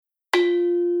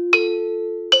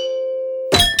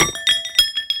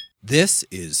This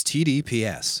is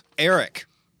TDPS. Eric,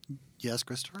 Yes,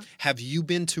 Christopher? have you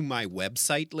been to my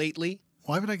website lately?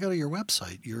 Why would I go to your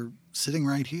website? You're sitting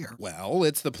right here. Well,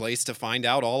 it's the place to find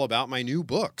out all about my new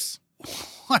books.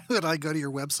 Why would I go to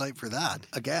your website for that?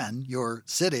 Again, you're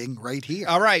sitting right here.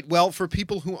 All right, well, for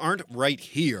people who aren't right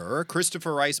here,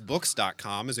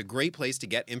 ChristopherRiceBooks.com is a great place to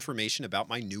get information about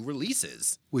my new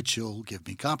releases. Which you'll give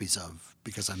me copies of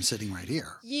because I'm sitting right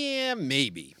here. Yeah,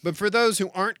 maybe. But for those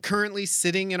who aren't currently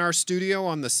sitting in our studio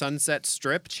on the Sunset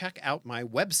Strip, check out my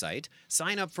website,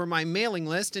 sign up for my mailing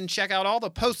list, and check out all the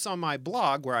posts on my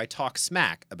blog where I talk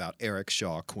smack about Eric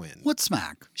Shaw Quinn. What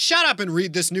smack? Shut up and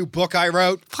read this new book I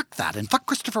wrote. Fuck that and fuck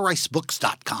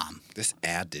ChristopherRiceBooks.com. This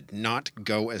ad did not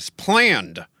go as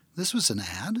planned. This was an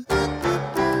ad?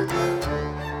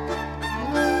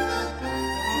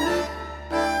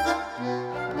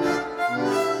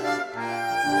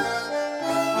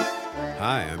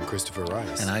 Hi, I'm Christopher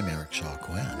Rice. And I'm Eric Shaw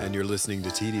Quinn. And you're listening to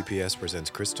TDPS Presents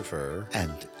Christopher.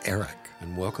 And Eric.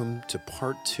 And welcome to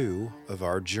part 2 of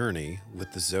our journey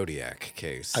with the Zodiac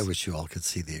case. I wish you all could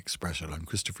see the expression on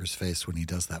Christopher's face when he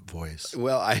does that voice.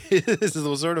 Well, this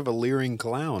is sort of a leering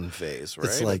clown face, right?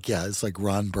 It's like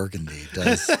Ron Burgundy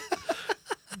does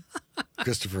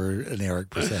Christopher and Eric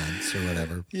Presents or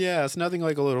whatever. Yeah, it's nothing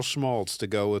like a little schmaltz to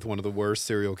go with one of the worst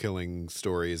serial killing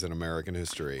stories in American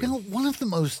history. Well, one of the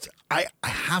most, I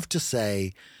have to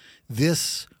say,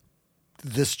 this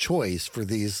choice for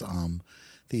this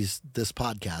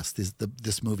podcast,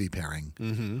 this movie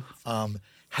pairing,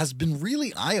 has been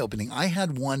really eye-opening. I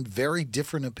had one very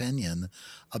different opinion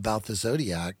about the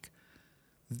Zodiac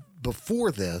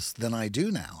before this than I do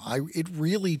now. It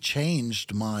really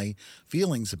changed my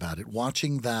feelings about it.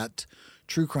 Watching that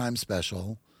true crime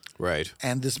special, right,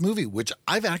 and this movie, which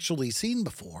I've actually seen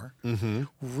before,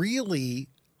 really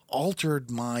altered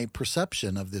my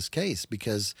perception of this case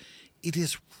because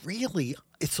it's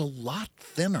a lot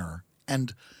thinner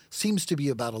and seems to be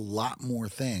about a lot more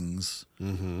things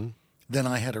than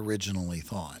I had originally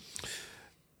thought.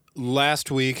 Last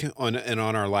week, on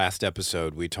our last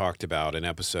episode, we talked about an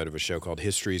episode of a show called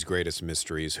History's Greatest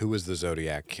Mysteries, Who Was the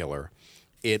Zodiac Killer?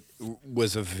 It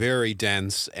was a very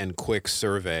dense and quick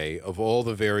survey of all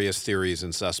the various theories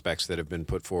and suspects that have been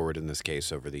put forward in this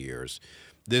case over the years.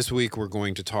 This week, we're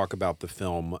going to talk about the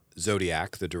film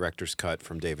Zodiac, the director's cut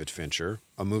from David Fincher,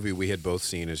 a movie we had both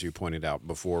seen, as you pointed out,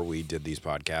 before we did these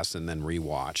podcasts and then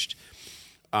rewatched.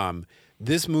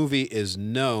 This movie is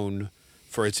known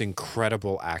for its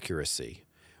incredible accuracy.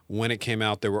 When it came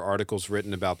out, there were articles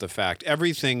written about the fact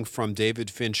everything from David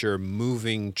Fincher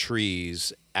moving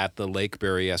trees at the Lake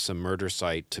Berryessa murder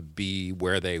site to be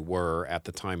where they were at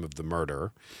the time of the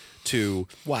murder to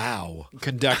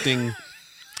conducting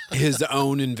his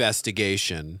own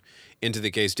investigation into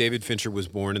the case. David Fincher was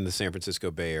born in the San Francisco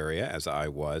Bay Area, as I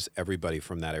was. Everybody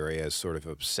from that area is sort of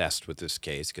obsessed with this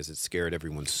case because it scared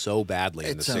everyone so badly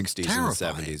in the 60s and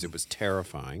the 70s. It was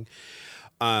terrifying.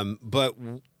 But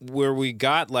where we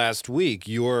got last week,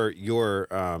 your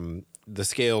the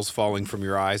scales falling from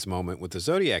your eyes moment with the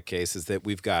Zodiac case is that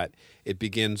it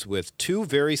begins with two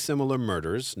very similar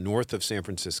murders north of San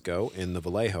Francisco in the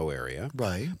Vallejo area.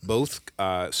 Right. Both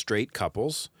straight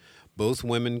couples, both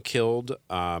women killed,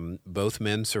 both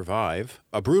men survive.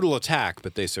 A brutal attack,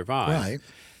 but they survive. Right.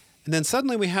 And then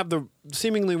suddenly we have the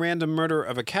seemingly random murder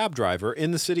of a cab driver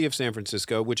in the city of San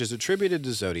Francisco, which is attributed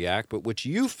to Zodiac, but which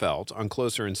you felt on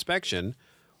closer inspection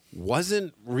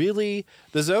wasn't really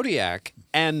the Zodiac.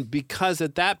 And because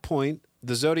at that point,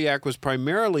 the Zodiac was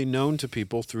primarily known to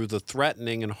people through the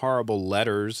threatening and horrible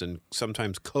letters and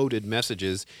sometimes coded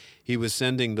messages he was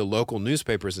sending to local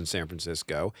newspapers in San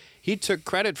Francisco. He took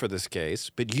credit for this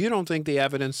case, but you don't think the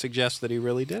evidence suggests that he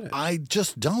really did it. I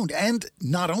just don't. And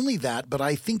not only that, but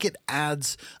I think it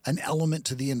adds an element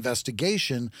to the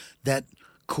investigation that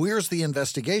queers the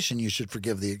investigation, you should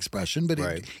forgive the expression, but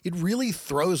it really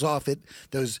throws off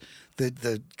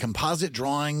the composite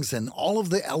drawings and all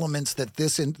of the elements that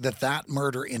that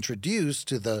murder introduced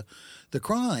to the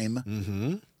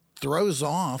crime throws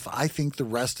off, I think, the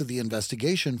rest of the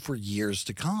investigation for years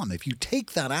to come. If you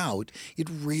take that out, it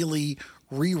really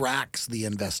re-racks the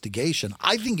investigation.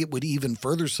 I think it would even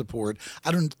further support,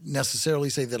 I don't necessarily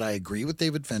say that I agree with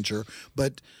David Fincher,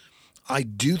 but I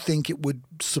do think it would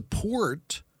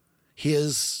support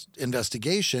his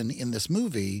investigation in this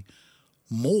movie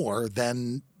more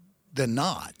than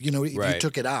not. You know, if you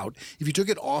took it out, if you took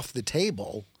it off the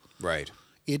table,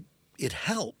 it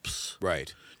helps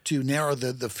to narrow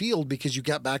the field because you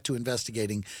got back to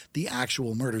investigating the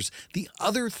actual murders. The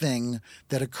other thing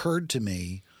that occurred to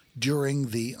me during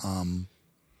the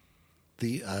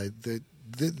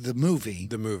the movie.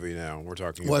 The movie now we're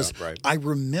talking was, about, right? I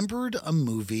remembered a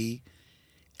movie,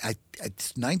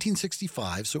 it's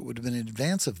 1965, so it would have been in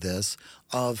advance of this,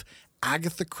 of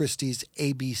Agatha Christie's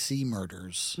ABC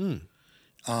Murders.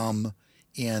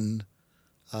 In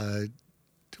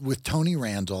with Tony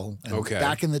Randall, and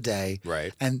back in the day,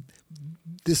 right? And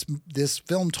this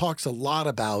film talks a lot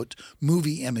about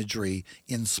movie imagery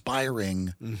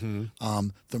inspiring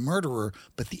the murderer,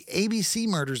 but the ABC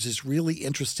Murders is really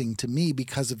interesting to me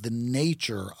because of the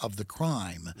nature of the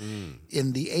crime.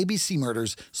 In the ABC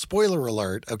Murders, spoiler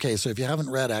alert. Okay, so if you haven't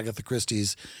read Agatha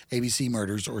Christie's ABC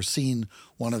Murders or seen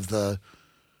one of the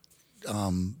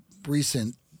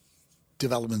recent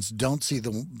developments, don't see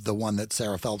the one that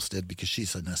Sarah Phelps did because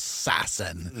she's an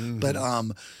assassin. But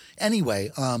anyway,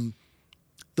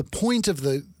 the point of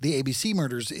the ABC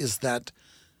Murders is that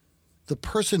the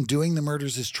person doing the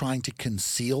murders is trying to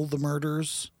conceal the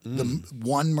murders, the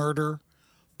one murder,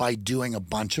 by doing a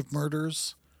bunch of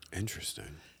murders.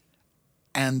 Interesting.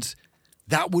 And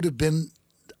that would have been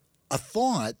a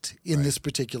thought in this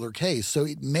particular case. So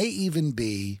it may even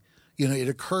be, it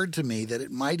occurred to me that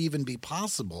it might even be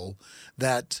possible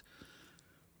that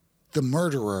the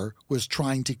murderer was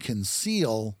trying to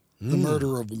conceal the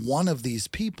murder of one of these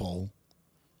people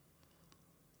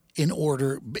in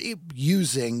order,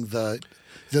 using the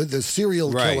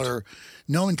serial killer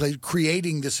nomenclature,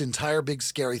 creating this entire big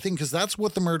scary thing, because that's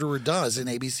what the murderer does in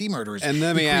ABC Murders. And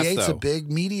let me ask, creates a big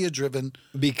media-driven...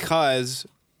 Because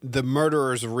the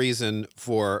murderer's reason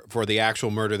for the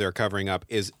actual murder they're covering up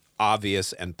is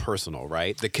obvious and personal,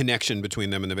 right? The connection between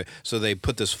them and so they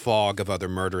put this fog of other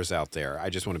murders out there.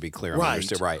 I just want to be clear.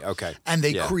 Right. Okay. And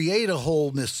they create a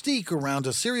whole mystique around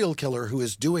a serial killer who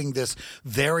is doing this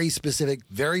very specific,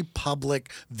 very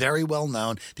public, very well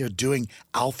known. They're doing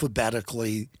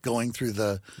alphabetically, going through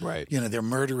the, they're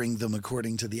murdering them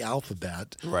according to the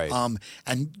alphabet. Right.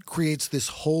 And creates this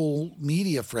whole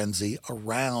media frenzy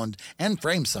around, and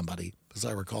frames somebody, as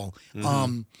I recall,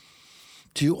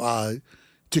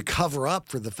 to cover up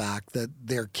for the fact that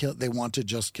they want to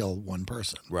just kill one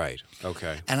person. Right.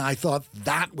 Okay. And I thought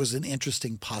that was an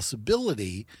interesting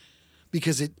possibility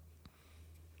because it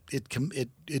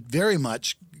very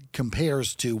much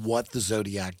compares to what the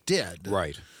Zodiac did.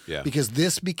 Right. Yeah. Because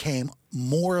this became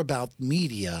more about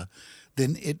media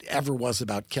than it ever was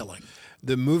about killing.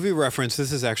 The movie reference,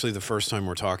 this is actually the first time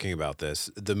we're talking about this.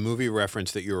 The movie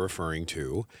reference that you're referring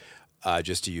to,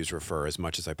 just to use refer as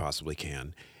much as I possibly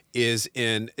can, is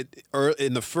in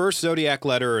the first Zodiac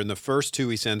letter, in the first two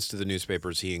he sends to the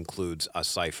newspapers, he includes a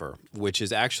cipher, which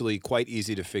is actually quite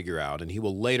easy to figure out. And he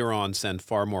will later on send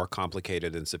far more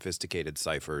complicated and sophisticated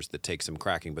ciphers that take some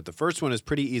cracking. But the first one is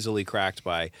pretty easily cracked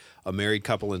by a married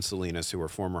couple in Salinas who were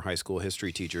former high school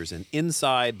history teachers. And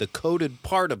inside the coded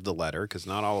part of the letter, because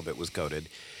not all of it was coded,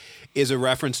 is a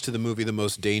reference to the movie The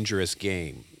Most Dangerous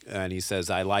Game. And he says,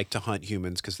 I like to hunt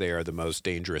humans because they are the most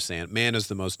dangerous. Man is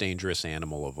the most dangerous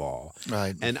animal of all.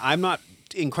 Right. And I'm not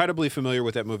incredibly familiar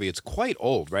with that movie. It's quite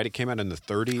old, right? It came out in the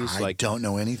 30s. I don't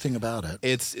know anything about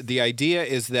it. The idea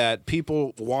is that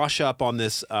people wash up on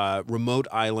this remote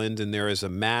island, and there is a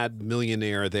mad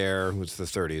millionaire there who's the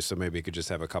 30s, so maybe he could just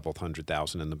have a couple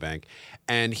 $100,000 in the bank,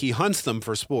 and he hunts them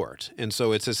for sport. And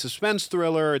so it's a suspense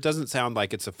thriller. It doesn't sound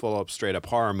like it's a full-up, straight-up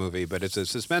horror movie, but it's a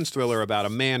suspense thriller about a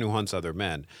man who hunts other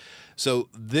men. So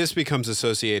this becomes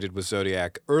associated with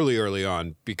Zodiac early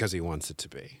on because he wants it to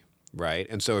be. Right.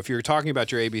 And so if you're talking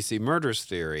about your ABC murders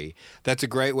theory, that's a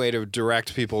great way to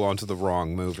direct people onto the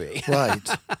wrong movie. Right.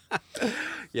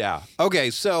 Yeah. Okay.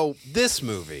 So this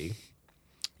movie,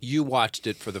 you watched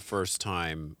it for the first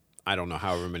time, I don't know,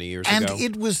 however many years ago. And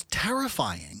it was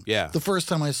terrifying. Yeah. The first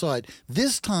time I saw it.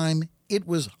 This time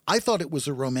I thought it was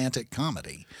a romantic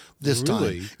comedy this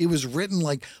time. It was written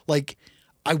like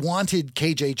I wanted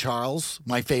K.J. Charles,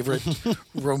 my favorite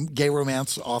gay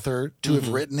romance author, to have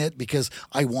written it because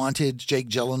I wanted Jake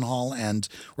Gyllenhaal and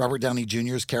Robert Downey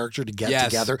Jr.'s character to get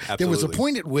together. Absolutely. There was a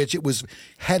point at which it was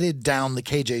headed down the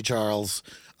K.J. Charles.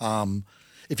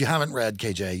 If you haven't read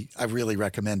K.J., I really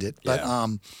recommend it. But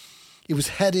it was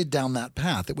headed down that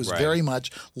path. It was very much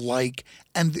like,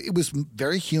 and it was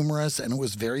very humorous, and it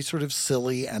was very sort of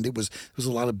silly, and it was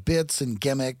a lot of bits and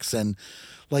gimmicks, and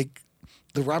like,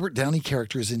 the Robert Downey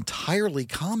character is entirely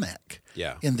comic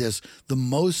in this.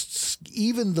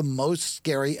 Even the most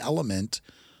scary element,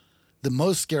 the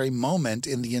most scary moment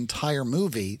in the entire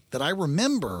movie that I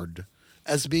remembered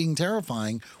as being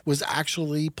terrifying was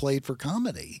actually played for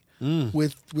comedy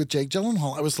with Jake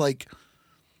Gyllenhaal. I was like,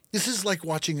 this is like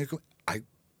watching a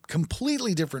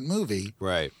completely different movie.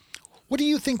 Right. What do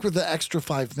you think were the extra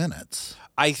 5 minutes?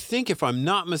 I think, if I'm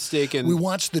not mistaken, we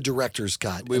watched the director's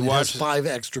cut. It has 5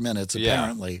 extra minutes,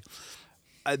 apparently.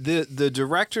 The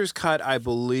director's cut, I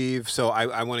believe. So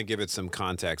I want to give it some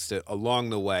context. Along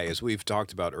the way, as we've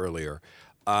talked about earlier,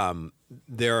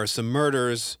 there are some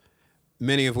murders,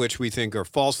 many of which we think are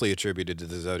falsely attributed to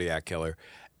the Zodiac killer.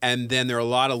 And then there are a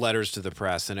lot of letters to the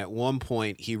press. And at one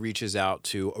point, he reaches out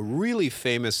to a really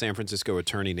famous San Francisco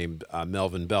attorney named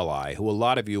Melvin Belli, who a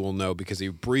lot of you will know because he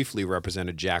briefly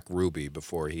represented Jack Ruby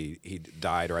before he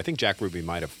died. Or I think Jack Ruby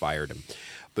might have fired him.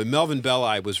 But Melvin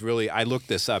Belli was really, I looked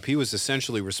this up, he was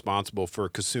essentially responsible for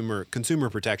consumer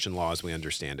protection law as we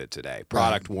understand it today,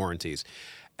 product warranties.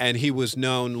 And he was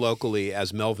known locally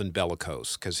as Melvin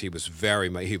Bellicose because he was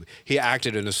he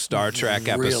acted in a Star Trek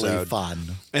episode. Really fun.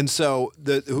 And so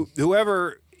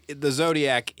whoever the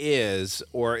Zodiac is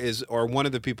or one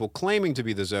of the people claiming to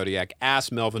be the Zodiac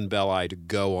asked Melvin Belli to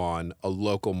go on a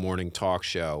local morning talk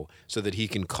show so that he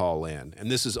can call in.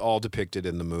 And this is all depicted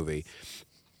in the movie.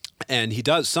 And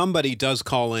somebody does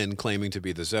call in claiming to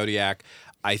be the Zodiac.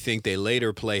 I think they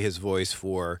later play his voice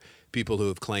for people who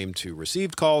have claimed to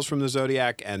received calls from the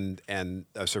Zodiac and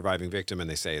a surviving victim, and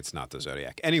they say it's not the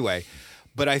Zodiac. Anyway,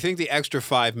 but I think the extra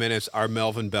 5 minutes are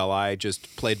Melvin Belli,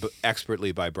 just played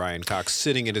expertly by Brian Cox,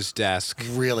 sitting at his desk.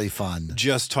 Really fun.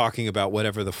 Just talking about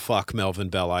whatever the fuck Melvin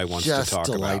Belli wants to talk about.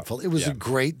 Just delightful. It was a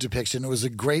great depiction. It was a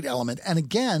great element. And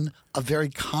again, a very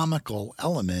comical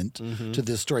element to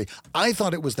this story. I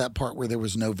thought it was that part where there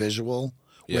was no visual,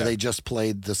 where they just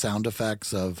played the sound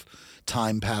effects of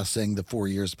time passing, the 4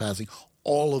 years passing,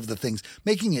 all of the things,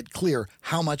 making it clear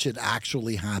how much had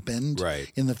actually happened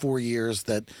in the 4 years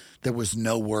that there was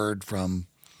no word from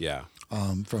the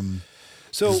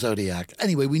Zodiac.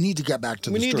 Anyway, we need to get back to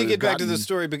the story. We need to get back to the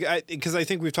story because I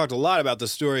think we've talked a lot about the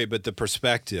story, but the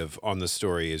perspective on the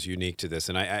story is unique to this.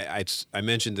 And I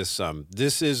mentioned this some.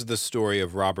 This is the story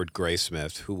of Robert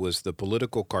Graysmith, who was the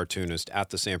political cartoonist at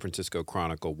the San Francisco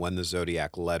Chronicle when the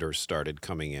Zodiac letters started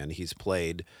coming in. He's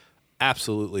played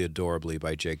absolutely adorably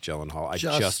by Jake Gyllenhaal. I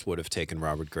just would have taken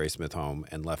Robert Graysmith home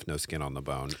and left no skin on the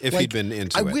bone if he'd been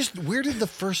into it. Where did the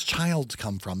first child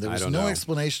come from? There was no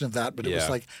explanation of that, but it was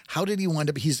like, how did he wind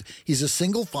up? He's a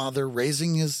single father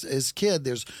raising his kid.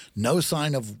 There's no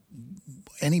sign of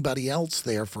anybody else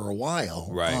there for a while.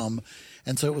 Right.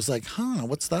 And so it was like,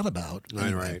 what's that about?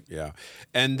 Anyway. Right, yeah.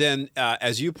 And then,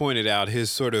 as you pointed out,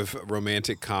 his sort of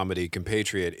romantic comedy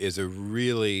compatriot is a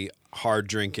really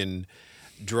hard-drinking,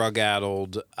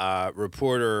 drug-addled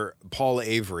reporter, Paul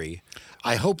Avery.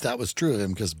 I hope that was true of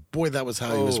him because, boy, that was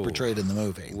how he was portrayed in the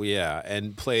movie. Yeah,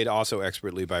 and played also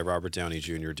expertly by Robert Downey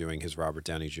Jr. doing his Robert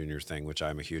Downey Jr. thing, which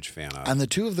I'm a huge fan of. And the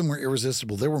two of them were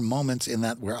irresistible. There were moments in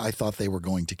that where I thought they were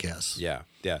going to kiss. Yeah.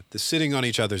 The sitting on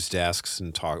each other's desks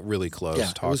and talk really close.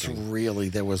 Yeah,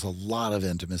 there was a lot of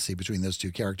intimacy between those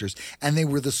two characters. And they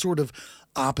were the sort of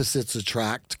opposites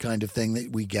attract kind of thing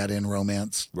that we get in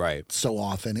romance so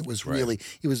often. It was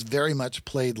it was very much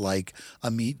played like a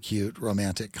meet-cute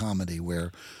romantic comedy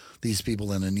where these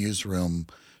people in a newsroom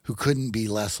who couldn't be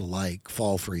less alike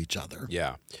fall for each other.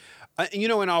 Yeah.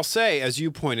 And I'll say, as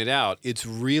you pointed out, it's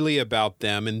really about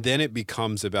them, and then it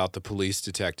becomes about the police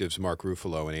detectives, Mark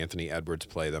Ruffalo and Anthony Edwards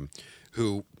play them,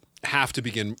 who have to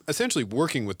begin essentially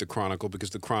working with the Chronicle because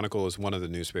the Chronicle is one of the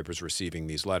newspapers receiving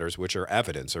these letters, which are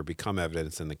evidence or become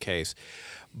evidence in the case.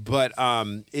 But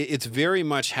it's very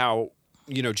much how,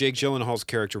 Jake Gyllenhaal's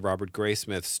character, Robert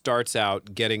Graysmith, starts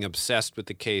out getting obsessed with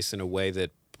the case in a way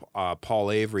that Paul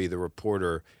Avery, the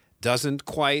reporter, doesn't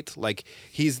quite. Like,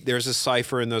 there's a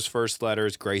cipher in those first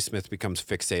letters. Graysmith becomes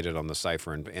fixated on the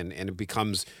cipher, and it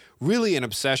becomes really an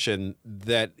obsession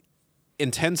that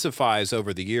intensifies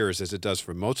over the years, as it does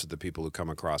for most of the people who come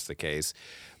across the case.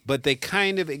 But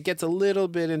it gets a little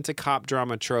bit into cop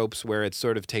drama tropes where it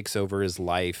sort of takes over his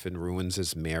life and ruins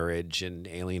his marriage and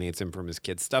alienates him from his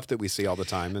kids, stuff that we see all the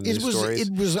time in these stories.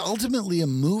 It was ultimately a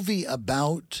movie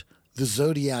about the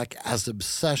Zodiac as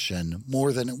obsession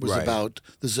more than it was about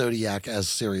the Zodiac as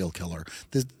serial killer.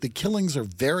 The killings are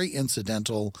very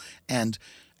incidental, and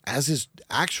as is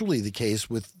actually the case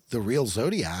with the real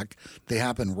Zodiac, they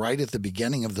happen right at the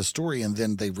beginning of the story, and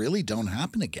then they really don't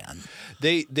happen again.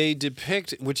 They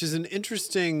depict, which is an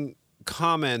interesting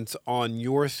comment on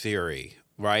your theory,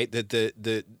 right?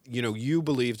 That you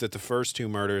believe that the first two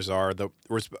murders are the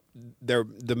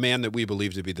man that we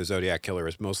believe to be the Zodiac killer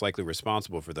is most likely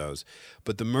responsible for those.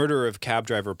 But the murder of cab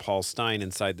driver Paul Stein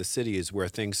inside the city is where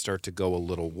things start to go a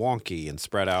little wonky and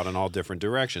spread out in all different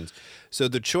directions. So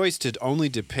the choice to only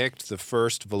depict the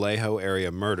first Vallejo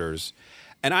area murders,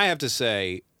 and I have to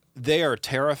say, They are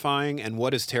terrifying, and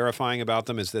what is terrifying about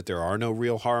them is that there are no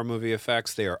real horror movie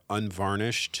effects. They are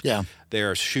unvarnished. Yeah. They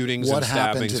are shootings What and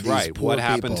happened stabbings. to these Right. poor What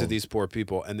happened to people? these poor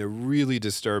people? And they're really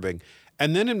disturbing.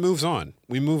 And then it moves on.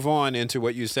 We move on into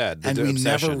what you said. And we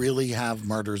obsession. never really have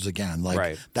murders again. Like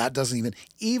Right. that doesn't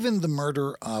even the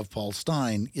murder of Paul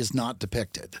Stein is not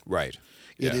depicted. Right.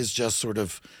 It Yeah. is just sort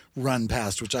of run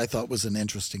past, which I thought was an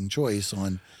interesting choice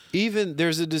on. Even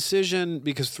there's a decision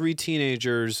because 3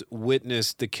 teenagers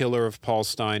witnessed the killer of Paul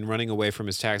Stein running away from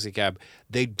his taxi cab.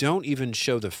 They don't even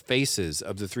show the faces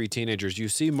of the 3 teenagers. You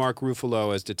see Mark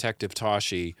Ruffalo as Detective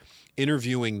Tashi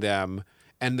interviewing them,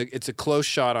 and it's a close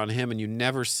shot on him, and you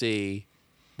never see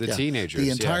the teenagers. The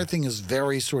entire thing is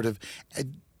very sort of,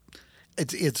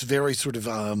 it's very sort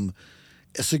of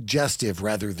suggestive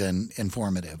rather than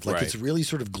informative. Like Right. it's really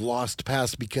sort of glossed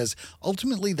past because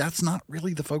ultimately that's not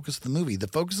really the focus of the movie. The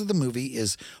focus of the movie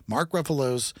is Mark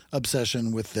Ruffalo's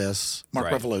obsession with this, Mark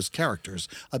Right. Ruffalo's character's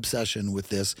obsession with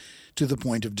this to the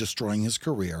point of destroying his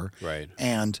career. Right.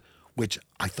 And which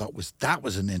I thought was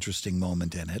an interesting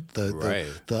moment in it. The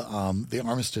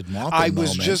Armistead Maupin I was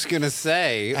moment. just gonna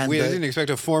say And we the- didn't expect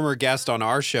a former guest on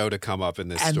our show to come up in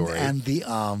this story. And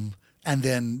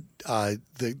then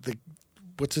the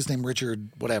what's his name, Richard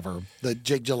whatever, the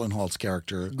Jake Gyllenhaal's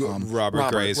character,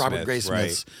 Robert Graysmith,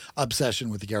 Graysmith's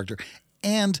obsession with the character.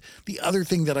 And the other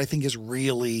thing that I think is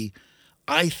really,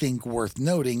 I think, worth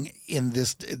noting in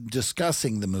this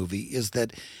discussing the movie is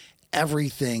that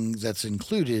everything that's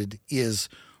included is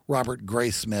Robert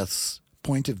Graysmith's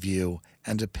point of view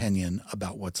and opinion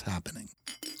about what's happening.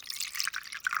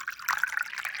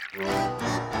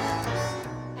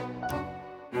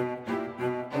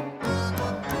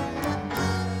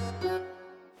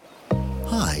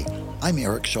 Hi, I'm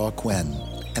Eric Shaw Quinn,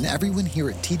 and everyone here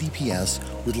at TDPS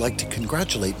would like to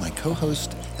congratulate my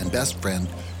co-host and best friend,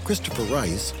 Christopher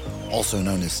Rice, also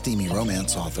known as steamy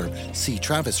romance author C.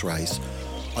 Travis Rice,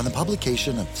 on the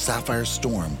publication of Sapphire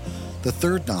Storm, the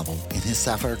third novel in his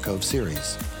Sapphire Cove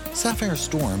series. Sapphire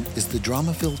Storm is the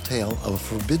drama-filled tale of a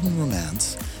forbidden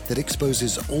romance that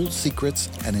exposes old secrets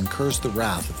and incurs the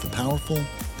wrath of the powerful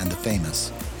and the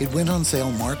famous. It went on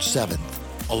sale March 7th,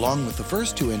 along with the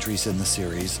first 2 entries in the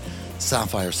series,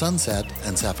 Sapphire Sunset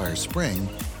and Sapphire Spring.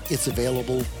 It's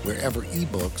available wherever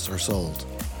ebooks are sold.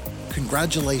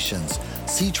 Congratulations,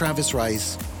 C. Travis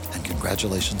Rice, and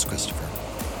congratulations, Christopher.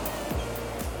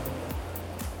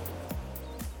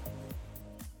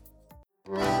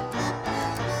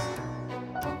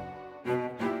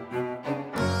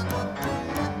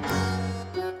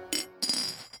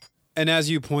 And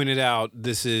as you pointed out,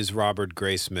 this is Robert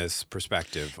Graysmith's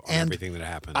perspective on And everything that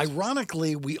happened.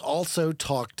 Ironically, we also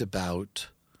talked about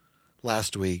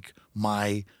last week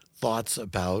my thoughts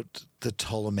about the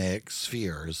Ptolemaic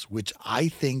spheres, which I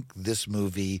think this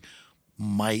movie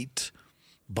might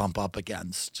bump up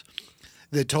against.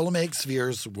 The Ptolemaic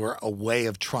spheres were a way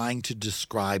of trying to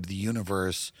describe the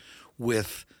universe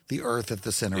with the Earth at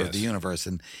the center of the Yes. universe,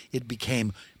 and it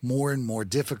became more and more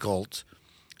difficult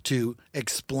to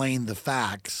explain the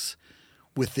facts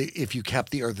if you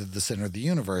kept the Earth at the center of the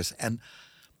universe. And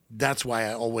that's why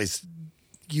I always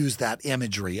use that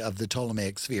imagery of the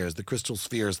Ptolemaic spheres, the crystal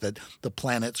spheres that the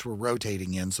planets were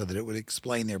rotating in so that it would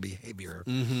explain their behavior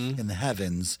in the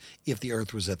heavens if the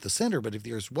Earth was at the center. But if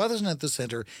the Earth wasn't at the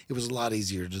center, it was a lot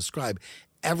easier to describe.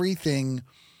 Everything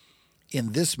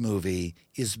in this movie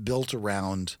is built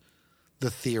around the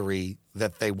theory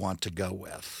that they want to go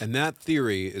with. And that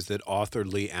theory is that Arthur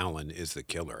Lee Allen is the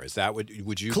killer. Is that would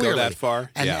you Clearly. go that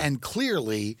far? And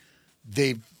clearly,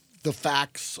 the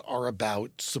facts are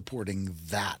about supporting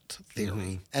that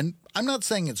theory. And I'm not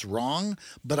saying it's wrong,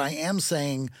 but I am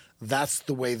saying that's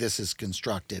the way this is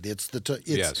constructed.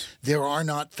 Yes. There are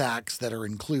not facts that are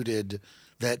included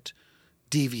that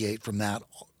deviate from that,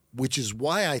 which is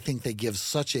why I think they give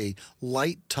such a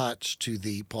light touch to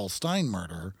the Paul Stein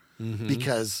murder,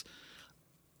 because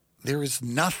there is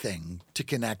nothing to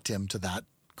connect him to that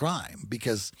crime,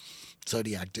 because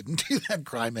Zodiac didn't do that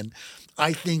crime. And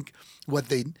I think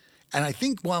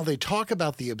while they talk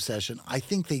about the obsession, I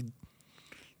think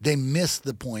they miss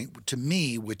the point to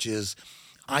me, which is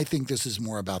I think this is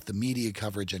more about the media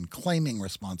coverage and claiming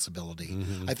responsibility.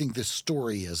 I think this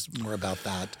story is more about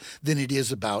that than it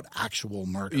is about actual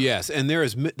murder. Yes, and there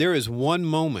is one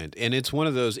moment, and it's one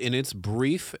of those, and it's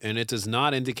brief, and it does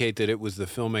not indicate that it was the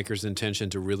filmmaker's intention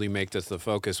to really make this the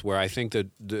focus, where I think that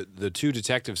the 2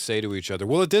 detectives say to each other,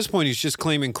 well, at this point, he's just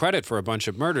claiming credit for a bunch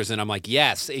of murders. And I'm like,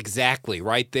 yes, exactly,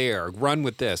 right there. Run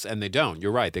with this. And they don't.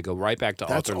 You're right. They go right back to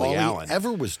That's Arthur all Lee Allen. he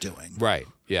ever was doing. Right,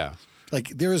 yeah. Like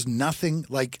there is nothing,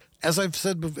 like as I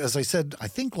said, I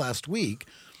think last week,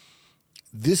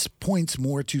 this points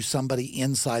more to somebody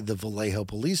inside the Vallejo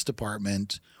Police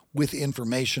Department with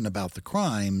information about the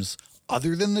crimes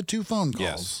other than the 2 phone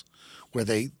calls where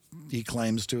he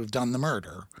claims to have done the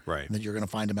murder. Right. And that you're going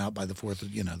to find him out by the 4th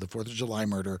of July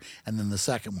murder, and then the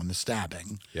second one, the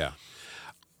stabbing. Yeah.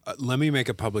 Let me make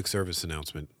a public service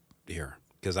announcement here,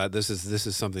 because this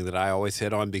is something that I always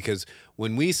hit on, because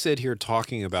when we sit here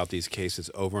talking about these cases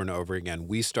over and over again,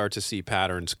 we start to see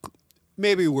patterns.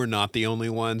 Maybe we're not the only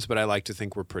ones, but I like to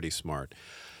think we're pretty smart.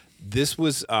 This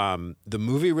was the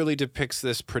movie really depicts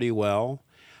this pretty well.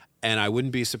 And I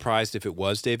wouldn't be surprised if it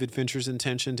was David Fincher's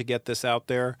intention to get this out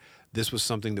there. This was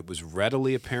something that was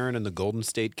readily apparent in the Golden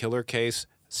State Killer case,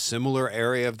 similar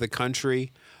area of the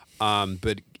country,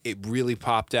 but it really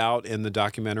popped out in the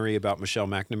documentary about Michelle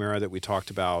McNamara that we talked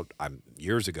about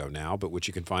years ago now, but which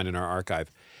you can find in our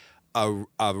archive.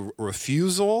 A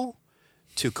refusal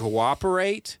to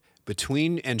cooperate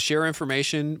and share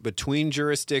information between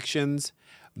jurisdictions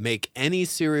make any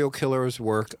serial killer's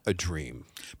work a dream.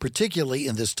 Particularly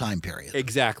in this time period.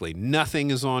 Exactly. Nothing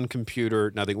is on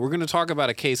computer, nothing. We're going to talk about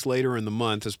a case later in the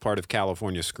month as part of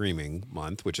California Screaming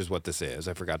Month, which is what this is.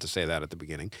 I forgot to say that at the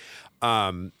beginning. You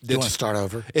want to start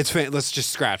over? Let's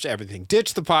just scratch everything.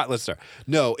 Ditch the pot. Let's start.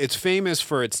 No, it's famous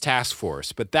for its task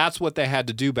force, but that's what they had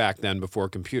to do back then before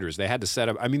computers. They had to set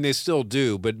up, they still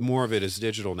do, but more of it is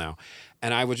digital now.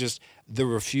 And the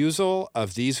refusal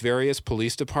of these various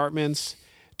police departments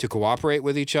to cooperate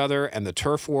with each other, and the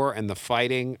turf war and the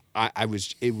fighting,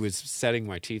 it was setting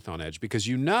my teeth on edge, because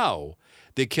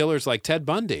that killers like Ted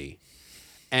Bundy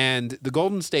and the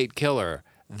Golden State Killer,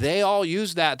 they all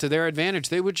used that to their advantage.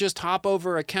 They would just hop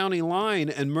over a county line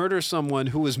and murder someone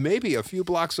who was maybe a few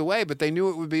blocks away, but they knew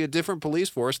it would be a different police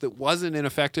force that wasn't in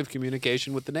effective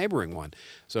communication with the neighboring one.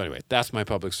 So anyway, that's my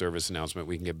public service announcement.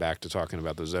 We can get back to talking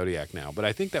about the Zodiac now. But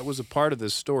I think that was a part of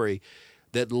this story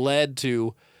that led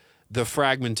to the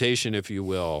fragmentation, if you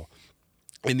will,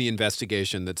 in the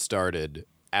investigation that started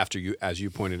after as you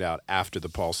pointed out, after the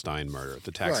Paul Stein murder,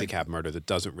 the taxi cab murder that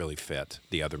doesn't really fit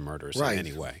the other murders in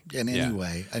any way. In any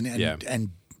way. And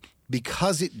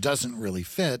because it doesn't really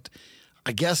fit,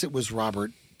 I guess it was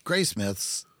Robert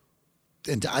Graysmith's,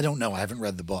 and I don't know, I haven't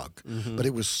read the book, but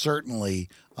it was certainly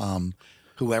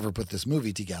whoever put this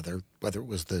movie together, whether it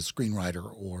was the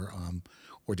screenwriter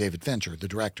or David Fincher, the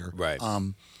director. Right.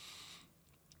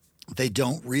 They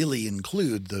don't really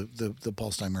include the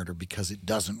Paul Stein murder because it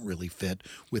doesn't really fit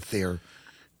with their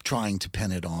trying to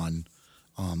pin it on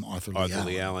Arthur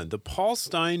Lee Allen. The Paul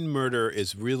Stein murder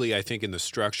is really, I think, in the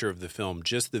structure of the film,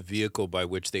 just the vehicle by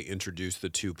which they introduce the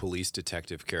 2 police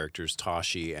detective characters,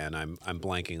 Tashi, and I'm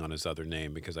blanking on his other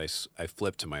name because I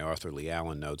flipped to my Arthur Lee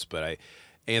Allen notes, but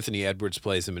Anthony Edwards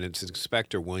plays him, and it's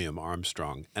Inspector William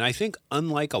Armstrong. And I think,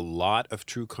 unlike a lot of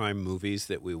true crime movies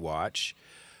that we watch,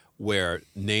 where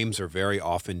names are very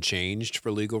often changed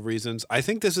for legal reasons, I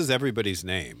think this is everybody's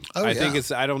name. I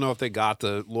think I don't know if they got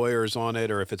the lawyers on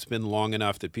it or if it's been long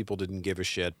enough that people didn't give a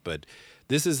shit, but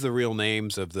this is the real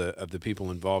names of the people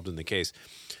involved in the case.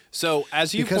 So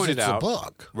as you pointed out, because it's a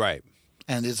book. Right.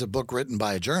 And it's a book written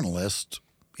by a journalist,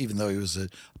 even though he was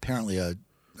apparently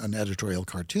an editorial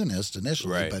cartoonist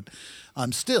initially, but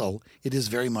still it is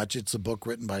very much, it's a book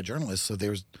written by a journalist, so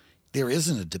there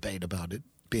isn't a debate about it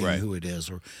being who it is,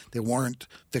 or there weren't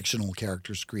fictional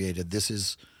characters created. This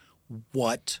is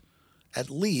at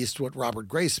least what Robert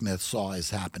Graysmith saw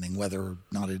as happening. Whether or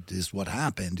not it is what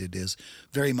happened, it is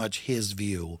very much his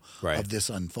view of this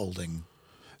unfolding.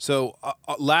 So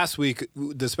last week,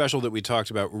 the special that we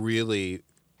talked about really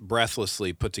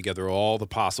breathlessly put together all the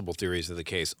possible theories of the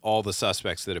case, all the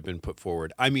suspects that have been put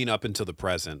forward. Up until the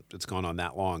present. It's gone on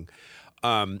that long.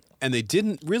 And they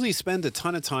didn't really spend a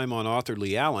ton of time on Arthur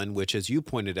Lee Allen, which, as you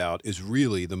pointed out, is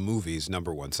really the movie's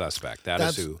number one suspect.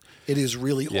 That's who. It is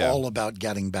really all about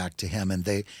getting back to him,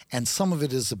 and some of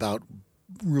it is about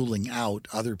ruling out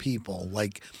other people.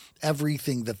 Like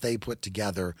everything that they put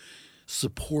together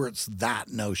supports that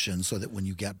notion, so that when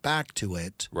you get back to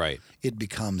it,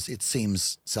 it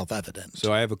seems self-evident.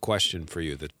 So I have a question for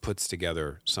you that puts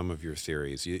together some of your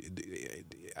theories.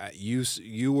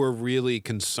 You were really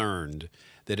concerned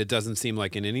that it doesn't seem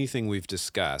like in anything we've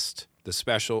discussed, the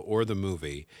special or the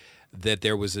movie, that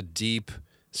there was a deep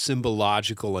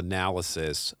symbological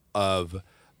analysis of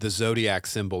the Zodiac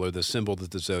symbol, or the symbol that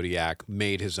the Zodiac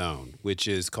made his own, which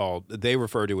is called, they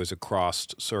refer to as a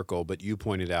crossed circle, but you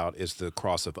pointed out is the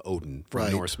cross of Odin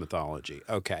from Norse mythology.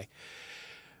 Okay.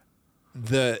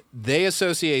 They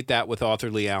associate that with Arthur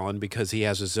Lee Allen because he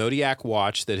has a Zodiac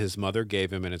watch that his mother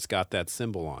gave him, and it's got that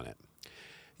symbol on it.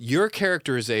 Your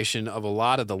characterization of a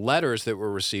lot of the letters that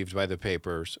were received by the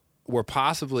papers were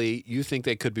possibly, you think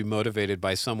they could be motivated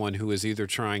by someone who is either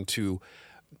trying to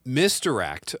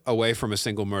misdirect away from a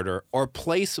single murder or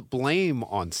place blame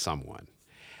on someone.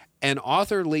 And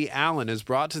author Lee Allen is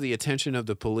brought to the attention of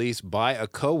the police by a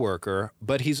coworker,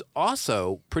 but he's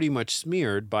also pretty much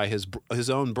smeared by his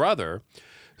own brother,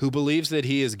 who believes that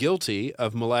he is guilty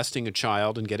of molesting a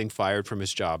child and getting fired from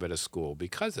his job at a school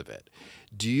because of it.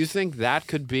 Do you think that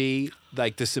could be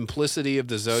like the simplicity of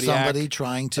the Zodiac somebody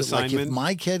trying to, assignment? like if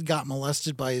my kid got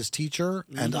molested by his teacher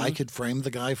and I could frame the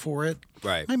guy for it,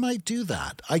 right. I might do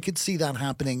that. I could see that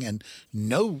happening, and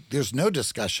there's no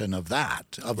discussion of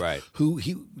that, of right. who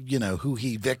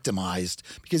he victimized,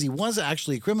 because he was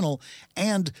actually a criminal.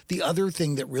 And the other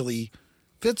thing that really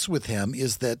fits with him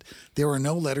is that there are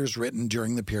no letters written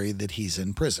during the period that he's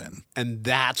in prison. And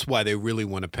that's why they really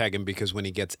want to peg him, because when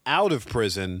he gets out of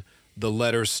prison, the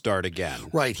letters start again.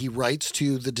 Right. He writes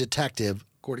to the detective,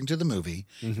 according to the movie,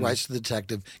 he writes to the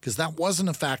detective, because that wasn't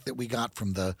a fact that we got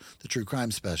from the true crime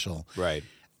special. Right.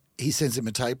 He sends him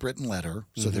a typewritten letter,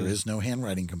 so there is no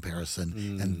handwriting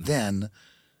comparison. And then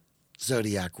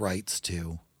Zodiac writes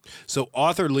to... So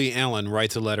author Lee Allen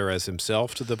writes a letter as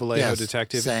himself to the Vallejo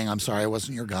detective? Saying, I'm sorry I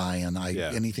wasn't your guy, and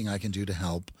anything I can do to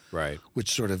help. Right.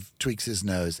 Which sort of tweaks his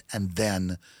nose. And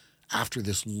then after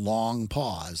this long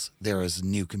pause, there is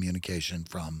new communication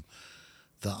from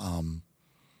the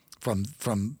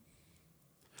from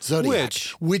Zodiac,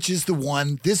 which is the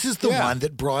one. This is the one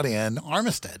that brought in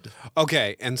Armistead.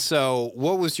 Okay, and so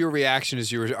what was your reaction?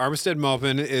 Armistead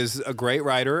Maupin is a great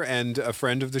writer and a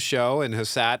friend of the show, and has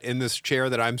sat in this chair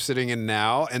that I'm sitting in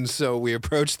now, and so we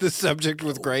approached the subject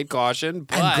with great caution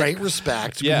and great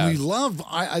respect. Yeah,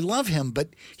 I love him, but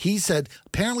he said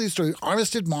apparently the story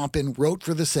Armistead Maupin wrote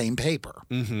for the same paper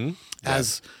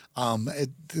as.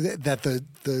 That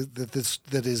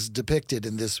is depicted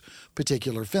in this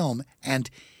particular film, and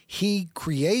he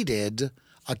created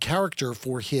a character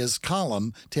for his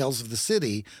column Tales of the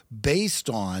City based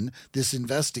on this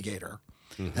investigator.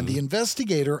 And the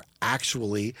investigator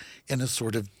actually, in a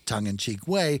sort of tongue-in-cheek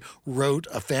way, wrote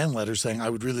a fan letter saying, I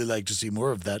would really like to see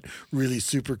more of that really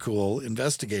super cool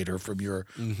investigator from your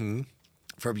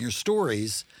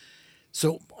stories.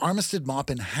 So Armistead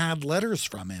Maupin had letters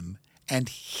from him. And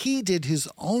he did his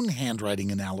own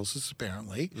handwriting analysis,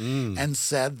 apparently, and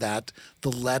said that the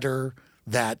letter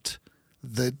that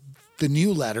the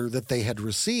new letter that they had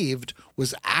received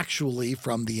was actually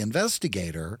from the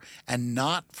investigator and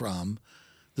not from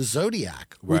the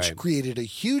Zodiac, which created a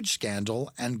huge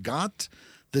scandal and got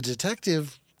the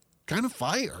detective kind of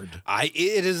fired.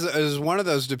 It is one of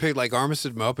those like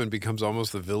Armistead Maupin becomes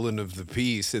almost the villain of the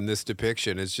piece in this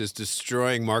depiction. It's just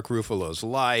destroying Mark Ruffalo's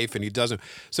life, and he doesn't.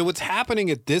 So what's happening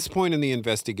at this point in the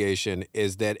investigation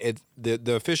is that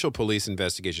the official police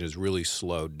investigation is really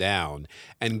slowed down,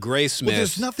 and Gray Smith. Well,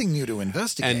 there's nothing new to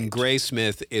investigate. And Gray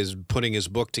Smith is putting his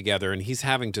book together, and he's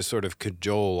having to sort of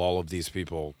cajole all of these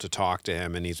people to talk to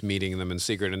him, and he's meeting them in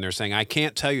secret, and they're saying, I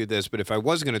can't tell you this, but if I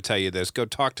was going to tell you this, go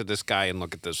talk to this guy and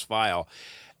look at this file.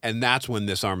 And that's when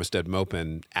this Armistead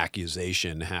Maupin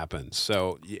accusation happens.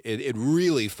 So it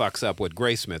really fucks up what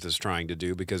Gray Smith is trying to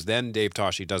do, because then Dave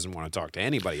Toschi doesn't want to talk to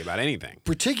anybody about anything.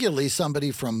 Particularly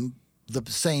somebody from the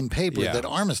same paper that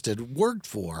Armistead worked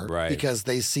for, because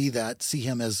they see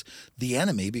him as the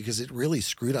enemy, because it really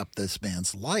screwed up this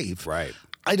man's life. Right.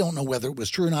 I don't know whether it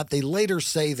was true or not. They later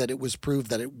say that it was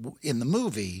proved that in the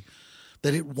movie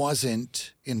that it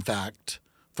wasn't, in fact,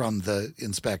 from the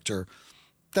inspector.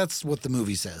 That's what the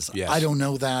movie says. Yes. I don't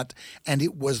know that. And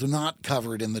it was not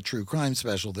covered in the true crime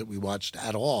special that we watched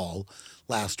at all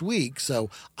last week. So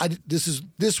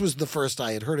this was the first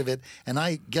I had heard of it, and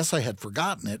I guess I had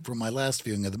forgotten it from my last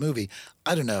viewing of the movie.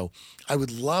 I don't know. I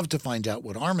would love to find out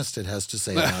what Armistead has to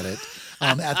say about it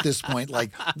at this point.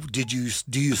 Like, do you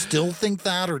still think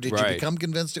that, or did you become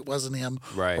convinced it wasn't him,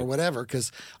 or whatever?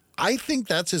 Because I think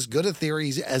that's as good a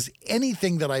theory as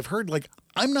anything that I've heard. Like,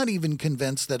 I'm not even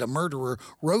convinced that a murderer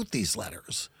wrote these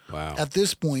letters. Wow. At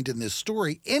this point in this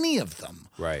story, any of them.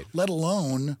 Right. Let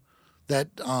alone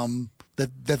that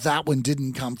that one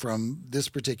didn't come from this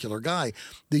particular guy.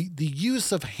 The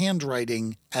use of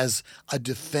handwriting as a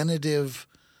definitive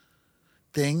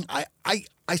thing,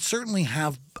 I certainly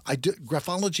have.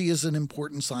 Graphology is an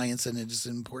important science, and it is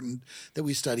important that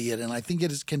we study it. And I think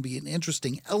can be an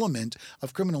interesting element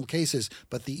of criminal cases.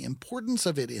 But the importance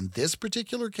of it in this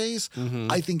particular case,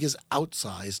 I think, is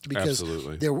outsized, because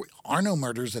there are no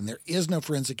murders, and there is no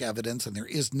forensic evidence, and there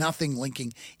is nothing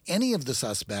linking any of the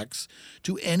suspects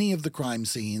to any of the crime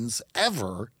scenes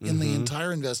ever in the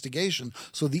entire investigation.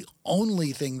 So the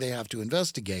only thing they have to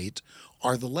investigate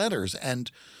are the letters.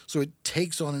 And so it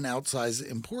takes on an outsized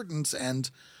importance. And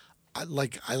I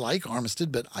like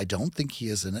Armistead, but I don't think he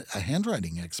is a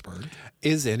handwriting expert.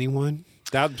 Is anyone?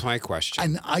 That's my question.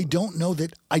 And I don't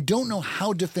know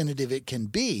how definitive it can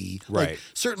be. Right. Like,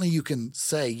 certainly you can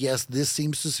say, yes, this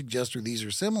seems to suggest or these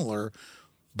are similar,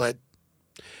 but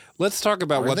let's talk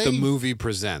about what the they? movie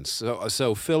presents.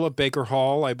 So Philip Baker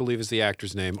Hall, I believe is the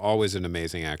actor's name, always an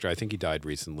amazing actor. I think he died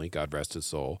recently, God rest his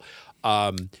soul.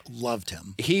 Loved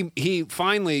him. He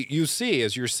finally, you see,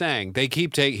 as you're saying, they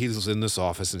keep he's in this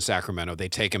office in Sacramento. They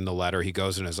take him the letter. He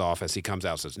goes in his office. He comes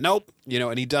out and says, nope.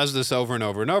 And he does this over and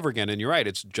over and over again. And you're right.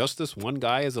 It's just this one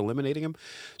guy is eliminating him.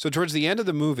 So towards the end of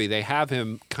the movie, they have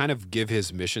him kind of give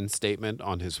his mission statement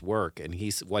on his work. And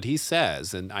what he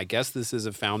says, and I guess this is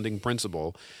a founding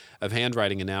principle of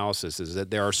handwriting analysis, is that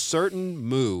there are certain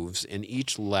moves in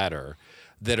each letter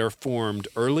that are formed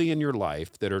early in your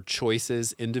life, that are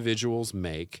choices individuals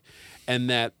make, and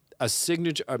that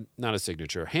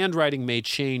handwriting may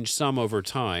change some over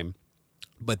time,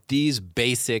 but these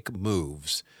basic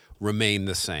moves remain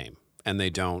the same, and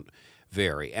they don't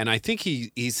vary. And I think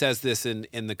he says this in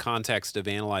the context of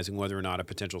analyzing whether or not a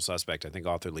potential suspect, I think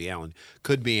author Lee Allen,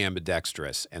 could be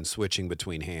ambidextrous and switching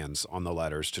between hands on the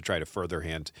letters to try to further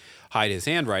hide his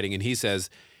handwriting. And he says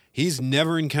he's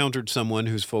never encountered someone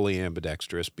who's fully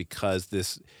ambidextrous because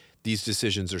these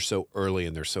decisions are so early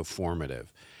and they're so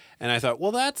formative. And I thought,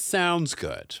 well, that sounds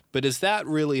good, but is that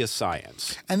really a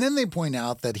science? And then they point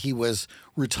out that he was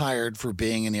retired for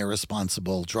being an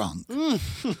irresponsible drunk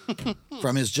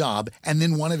from his job. And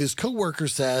then one of his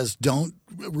coworkers says, don't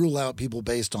rule out people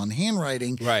based on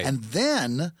handwriting. Right. And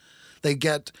then they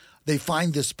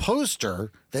find this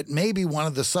poster that maybe one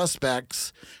of the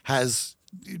suspects has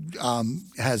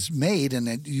made,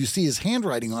 and you see his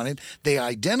handwriting on it. They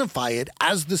identify it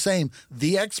as the same.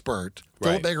 The expert,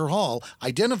 Philip Baker Hall,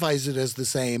 identifies it as the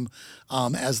same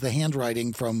as the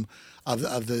handwriting of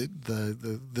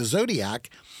the Zodiac,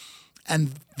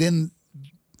 and then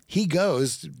Jake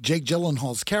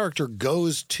Gyllenhaal's character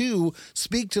goes to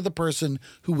speak to the person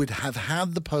who would have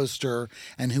had the poster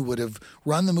and who would have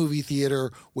run the movie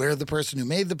theater where the person who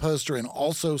made the poster and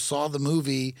also saw the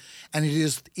movie. And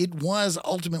it was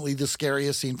ultimately the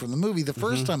scariest scene from the movie the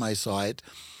first time I saw it.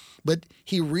 But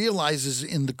he realizes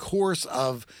in the course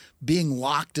of being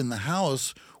locked in the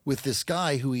house with this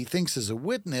guy who he thinks is a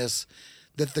witness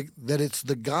that it's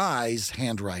the guy's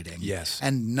handwriting, yes,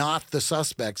 and not the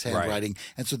suspect's handwriting.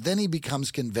 Right. And so then he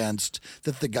becomes convinced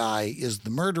that the guy is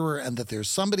the murderer and that there's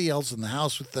somebody else in the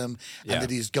house with them, and that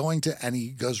he's and he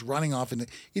goes running off, and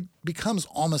it becomes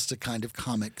almost a kind of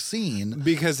comic scene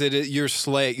because you're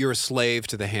a slave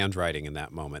to the handwriting in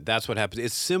that moment. That's what happens.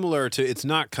 It's similar to, it's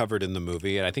not covered in the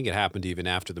movie, and I think it happened even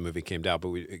after the movie came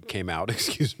out.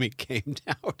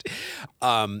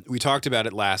 We talked about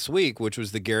it last week, which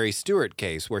was the Gary Stewart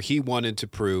case, where he wanted to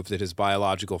prove that his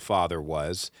biological father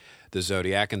was the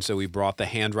Zodiac, and so he brought the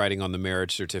handwriting on the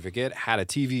marriage certificate, had a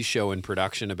TV show in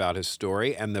production about his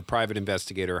story, and the private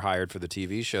investigator hired for the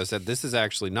TV show said, this is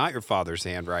actually not your father's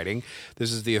handwriting.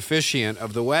 This is the officiant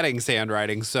of the wedding's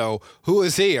handwriting. So who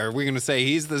is he? Are we going to say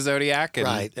he's the Zodiac?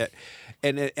 Right.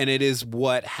 And it is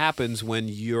what happens when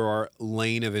your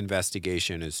lane of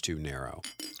investigation is too narrow.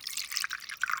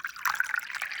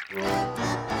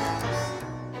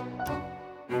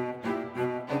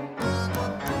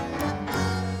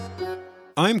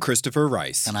 I'm Christopher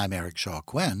Rice. And I'm Eric Shaw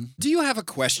Quinn. Do you have a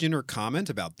question or comment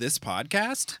about this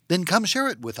podcast? Then come share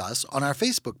it with us on our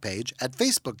Facebook page at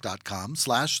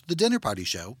facebook.com/The Dinner Party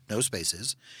Show, no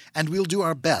spaces, and we'll do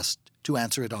our best to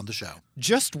answer it on the show.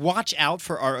 Just watch out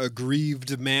for our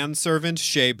aggrieved manservant,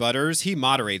 Shea Butters. He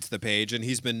moderates the page, and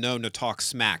he's been known to talk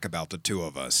smack about the two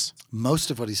of us.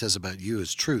 Most of what he says about you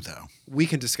is true, though. We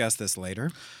can discuss this later.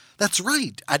 That's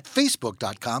right, at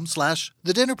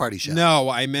facebook.com/The Dinner Party Show. No,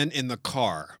 I meant in the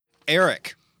car.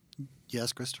 Eric.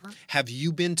 Yes, Christopher? Have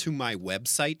you been to my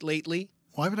website lately?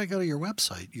 Why would I go to your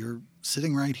website? You're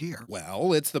sitting right here.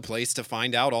 Well, it's the place to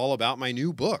find out all about my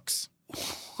new books.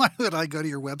 Why would I go to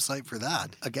your website for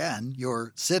that? Again,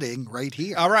 you're sitting right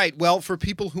here. All right. Well, for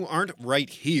people who aren't right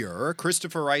here,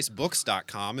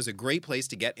 ChristopherRiceBooks.com is a great place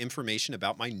to get information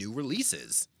about my new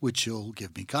releases. Which you'll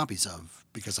give me copies of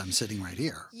because I'm sitting right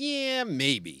here. Yeah,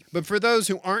 maybe. But for those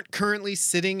who aren't currently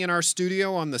sitting in our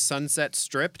studio on the Sunset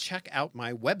Strip, check out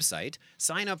my website,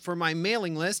 sign up for my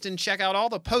mailing list, and check out all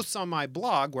the posts on my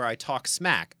blog where I talk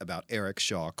smack about Eric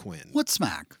Shaw Quinn. What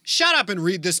smack? Shut up and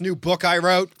read this new book I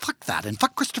wrote. Fuck that, and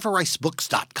fuck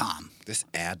ChristopherRiceBooks.com. This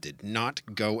ad did not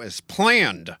go as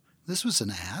planned. This was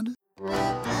an ad?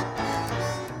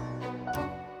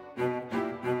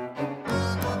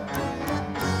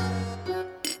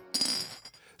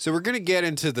 So we're going to get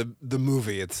into the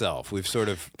movie itself. We've sort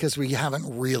of because we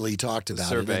haven't really talked about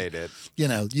surveyed it. You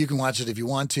know, you can watch it if you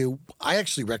want to. I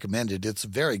actually recommend it. It's a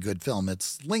very good film.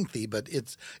 It's lengthy, but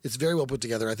it's very well put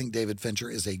together. I think David Fincher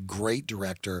is a great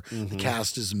director. The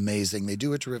cast is amazing. They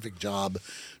do a terrific job.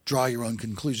 Draw your own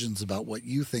conclusions about what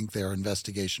you think their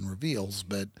investigation reveals,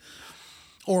 but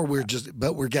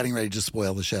we're getting ready to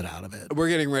spoil the shit out of it. We're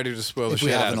getting ready to spoil the shit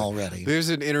out of it. If we haven't already. There's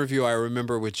an interview I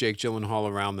remember with Jake Gyllenhaal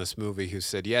around this movie who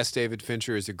said, yes, David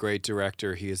Fincher is a great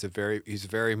director. He's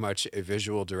very much a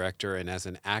visual director, and as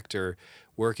an actor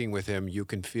working with him, you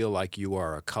can feel like you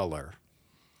are a color.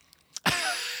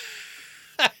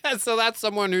 So that's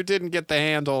someone who didn't get the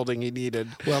hand-holding he needed.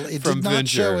 Well, it from did not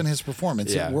Fincher. show in his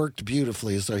performance. Yeah. It worked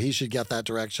beautifully, so he should get that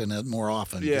direction more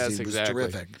often. Yes, he was exactly.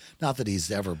 terrific. Not that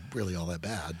he's ever really all that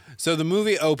bad. So the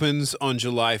movie opens on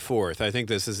July 4th. I think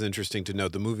this is interesting to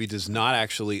note. The movie does not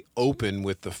actually open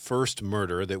with the first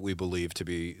murder that we believe to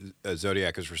be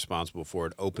Zodiac is responsible for.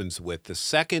 It opens with the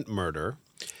second murder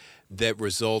that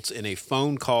results in a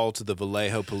phone call to the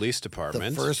Vallejo Police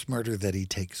Department. The first murder that he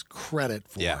takes credit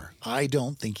for. Yeah. I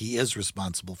don't think he is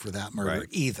responsible for that murder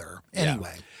either.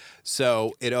 Anyway. Yeah.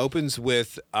 So it opens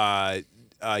with a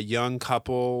young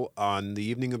couple on the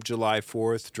evening of July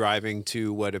 4th driving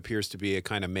to what appears to be a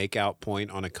kind of makeout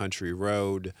point on a country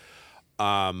road.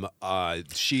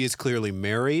 She is clearly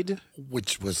married.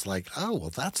 Which was like, oh, well,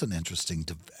 that's an interesting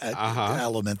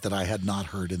element that I had not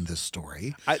heard in this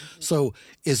story. So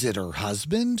is it her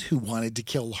husband who wanted to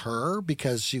kill her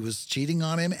because she was cheating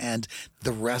on him and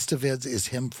the rest of it is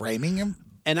him framing him?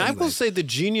 And anyway. I will say the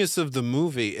genius of the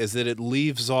movie is that it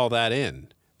leaves all that in.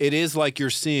 It is like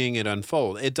you're seeing it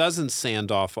unfold. It doesn't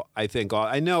sand off, I think.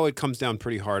 I know it comes down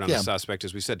pretty hard on the suspect,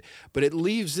 as we said, but it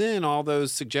leaves in all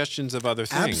those suggestions of other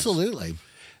things. Absolutely.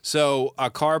 So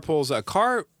a car pulls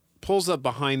up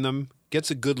behind them, gets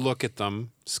a good look at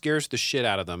them, scares the shit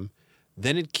out of them.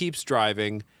 Then it keeps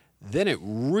driving. Then it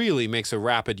really makes a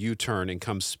rapid U-turn and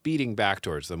comes speeding back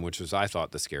towards them, which was, I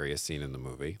thought, the scariest scene in the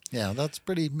movie. Yeah, that's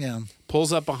pretty,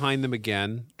 Pulls up behind them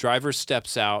again. Driver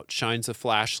steps out, shines a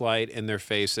flashlight in their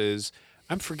faces.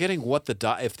 I'm forgetting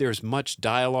if there's much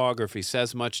dialogue or if he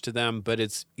says much to them, but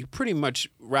he pretty much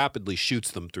rapidly shoots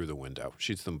them through the window,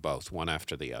 shoots them both, one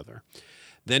after the other.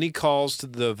 Then he calls to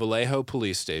the Vallejo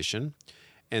police station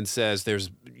and says,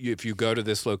 if you go to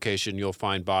this location, you'll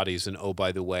find bodies. And, oh,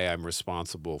 by the way, I'm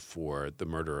responsible for the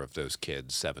murder of those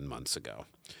kids 7 months ago,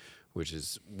 which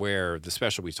is where the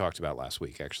special we talked about last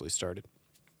week actually started.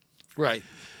 Right.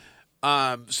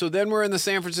 So then we're in the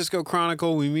San Francisco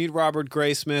Chronicle. We meet Robert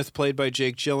Graysmith, played by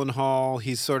Jake Gyllenhaal.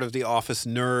 He's sort of the office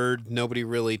nerd. Nobody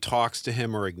really talks to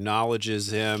him or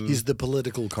acknowledges him. He's the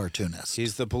political cartoonist.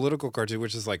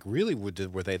 Which is like, really,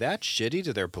 were they that shitty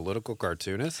to their political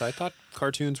cartoonists? I thought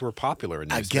cartoons were popular in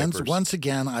newspapers. Once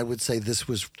again, I would say this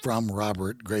was from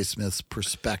Robert Graysmith's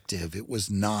perspective. It was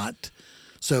not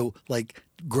so, like,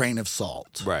 grain of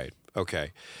salt. Right.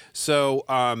 Okay. So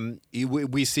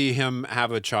we see him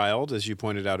have a child, as you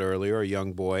pointed out earlier, a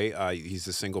young boy. He's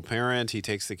a single parent. He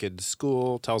takes the kid to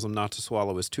school, tells him not to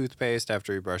swallow his toothpaste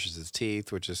after he brushes his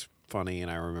teeth, which is funny,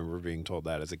 and I remember being told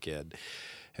that as a kid.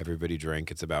 Everybody drink.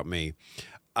 It's about me.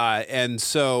 And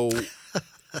so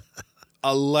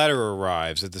a letter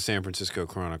arrives at the San Francisco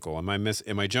Chronicle.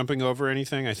 Am I jumping over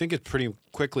anything? I think it pretty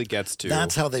quickly gets to...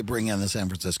 That's how they bring in the San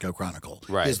Francisco Chronicle,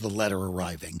 right. Is the letter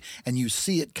arriving. And you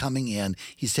see it coming in.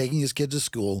 He's taking his kid to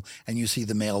school, and you see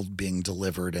the mail being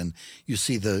delivered, and you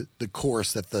see the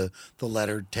course that the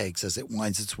letter takes as it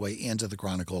winds its way into the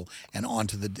Chronicle and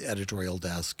onto the editorial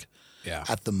desk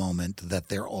at the moment that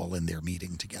they're all in their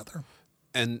meeting together.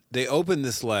 And they open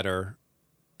this letter...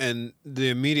 And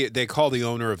they call the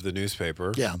owner of the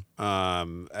newspaper. Yeah.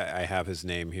 I have his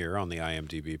name here on the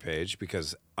IMDb page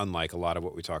because unlike a lot of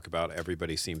what we talk about,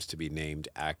 everybody seems to be named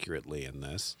accurately in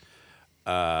this.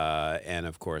 And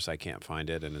of course, I can't find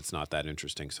it, and it's not that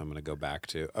interesting, so I'm going to go back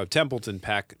to Templeton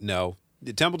Peck. No,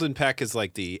 Templeton Peck is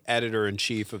like the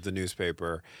editor-in-chief of the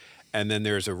newspaper, and then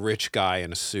there's a rich guy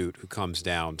in a suit who comes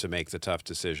down to make the tough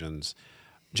decisions.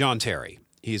 John Terry.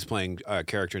 He's playing a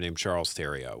character named Charles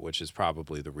Theriot, which is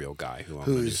probably the real guy who owned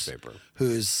the newspaper.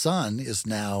 Whose son is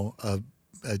now a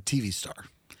TV star.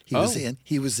 He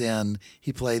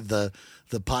played the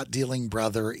pot dealing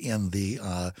brother in the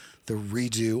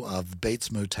redo of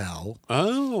Bates Motel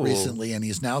recently, and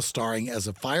he's now starring as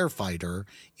a firefighter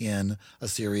in a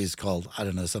series called, I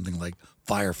don't know, something like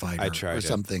Firefighter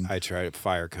something. I tried it,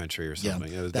 Fire Country or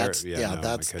something.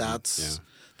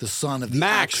 the son of the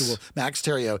Max. actual Max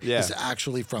Theriault is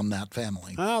actually from that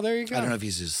family. Oh, there you go. I don't know if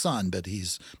he's his son, but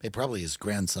he's probably his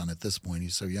grandson at this point.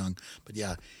 He's so young. But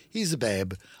yeah, he's a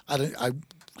babe.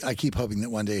 I keep hoping that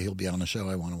one day he'll be on a show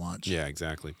I want to watch. Yeah,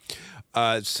 exactly.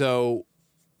 So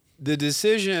the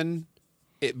decision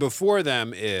before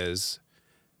them is,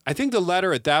 I think the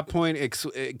letter at that point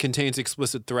it contains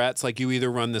explicit threats, like you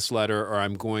either run this letter or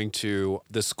I'm going to.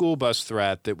 The school bus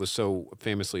threat that was so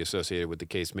famously associated with the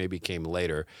case maybe came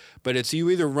later, but it's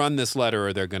you either run this letter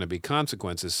or there are going to be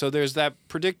consequences. So there's that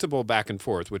predictable back and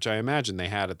forth, which I imagine they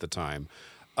had at the time,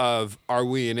 of are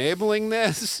we enabling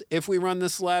this if we run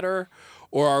this letter?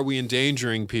 Or are we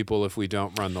endangering people if we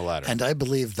don't run the letter? And I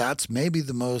believe that's maybe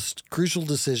the most crucial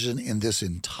decision in this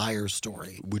entire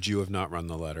story. Would you have not run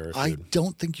the letter? I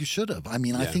don't think you should have. I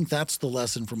mean, I think that's the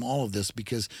lesson from all of this,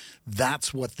 because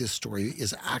that's what this story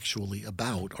is actually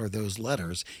about, are those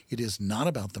letters. It is not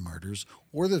about the murders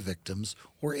or the victims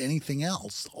or anything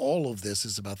else. All of this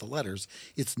is about the letters.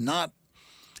 It's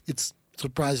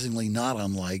surprisingly not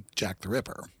unlike Jack the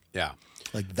Ripper. Yeah.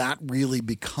 Like, that really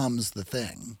becomes the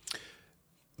thing.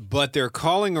 But they're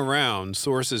calling around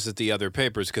sources at the other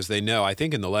papers because they know, I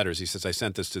think in the letters, he says, I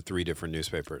sent this to 3 different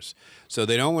newspapers. So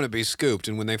they don't want to be scooped.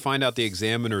 And when they find out the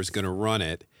Examiner is going to run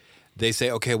it, they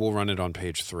say, okay, we'll run it on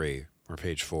page 3 or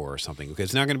page 4 or something. Okay,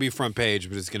 it's not going to be front page,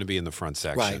 but it's going to be in the front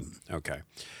section. Right. Okay.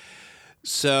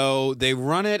 So they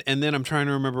run it, and then I'm trying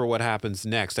to remember what happens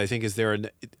next. I think,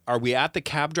 are we at the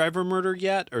cab driver murder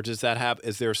yet? Or does that have,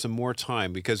 is there some more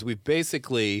time? Because we've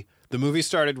basically, the movie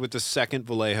started with the second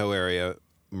Vallejo area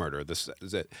murder.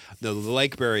 The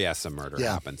Lake Berryessa murder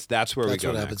happens. That's where we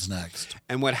go next. That's what happens next.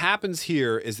 And what happens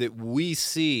here is that we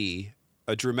see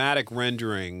a dramatic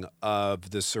rendering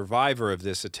of the survivor of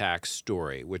this attack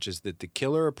story, which is that the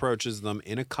killer approaches them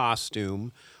in a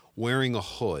costume, wearing a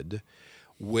hood,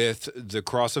 with the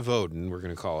Cross of Odin, we're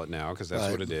going to call it now, because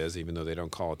that's what it is, even though they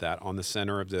don't call it that, on the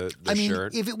center of the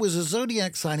shirt. If it was a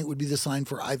Zodiac sign, it would be the sign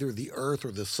for either the Earth or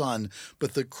the Sun,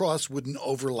 but the cross wouldn't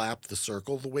overlap the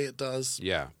circle the way it does.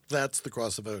 Yeah. That's the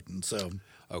Cross of Odin, so.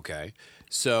 Okay.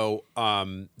 So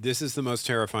this is the most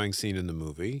terrifying scene in the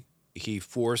movie. He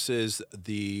forces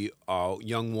the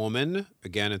young woman,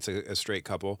 again, it's a straight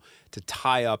couple, to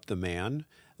tie up the man.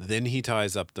 Then he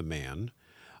ties up the man.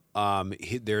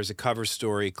 There's a cover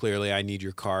story, clearly, I need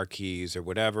your car keys or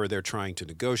whatever. They're trying to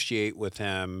negotiate with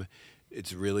him.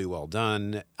 It's really well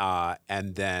done.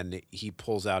 And then he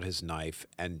pulls out his knife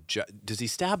and does he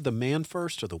stab the man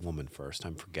first or the woman first?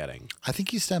 I'm forgetting. I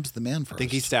think he stabs the man first. I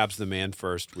think he stabs the man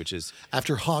first, which is...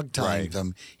 After hog-tying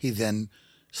them, he then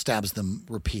stabs them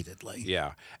repeatedly.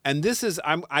 Yeah. And this is,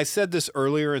 I said this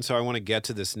earlier, and so I want to get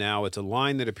to this now. It's a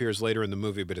line that appears later in the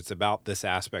movie, but it's about this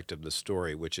aspect of the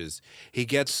story, which is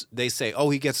they say, oh,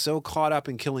 he gets so caught up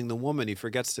in killing the woman, he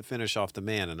forgets to finish off the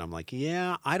man. And I'm like,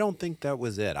 yeah, I don't think that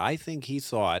was it. I think he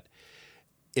thought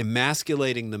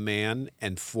emasculating the man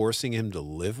and forcing him to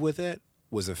live with it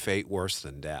was a fate worse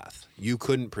than death. You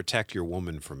couldn't protect your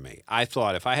woman from me. I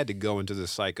thought if I had to go into the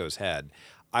psycho's head,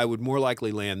 I would more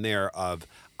likely land there of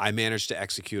I managed to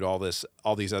execute all these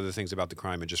other things about the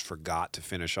crime and just forgot to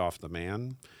finish off the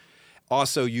man.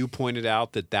 Also, you pointed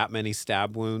out that many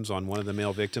stab wounds on one of the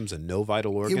male victims and no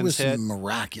vital organs hit. It was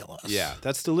miraculous. Yeah,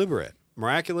 that's deliberate.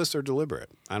 Miraculous or deliberate?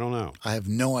 I don't know. I have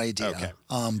no idea. Okay.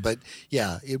 But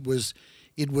yeah, it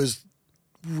is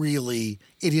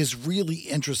really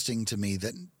interesting to me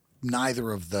that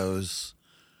neither of those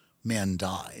men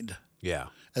died. Yeah.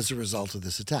 As a result of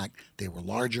this attack. They were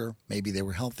larger, maybe they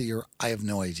were healthier, I have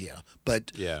no idea.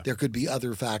 But there could be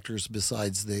other factors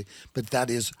besides but that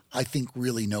is, I think,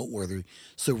 really noteworthy.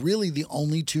 So really the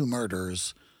only 2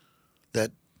 murders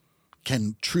that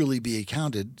can truly be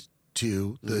accounted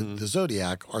to the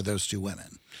Zodiac are those 2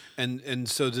 women. And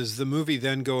so does the movie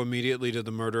then go immediately to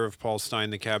the murder of Paul Stein,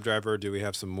 the cab driver, or do we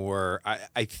have some more?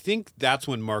 I think that's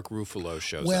when Mark Ruffalo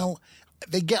shows up. Well,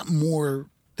 they get more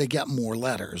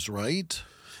letters, right?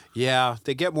 Yeah,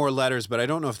 they get more letters, but I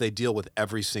don't know if they deal with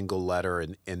every single letter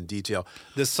in detail.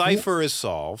 The cipher is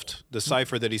solved. The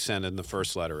cipher that he sent in the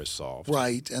first letter is solved.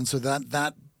 Right, and so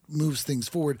that moves things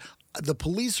forward. The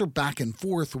police are back and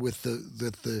forth with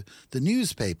the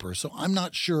newspaper, so I'm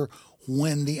not sure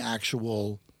when the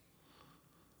actual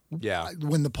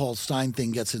when the Paul Stein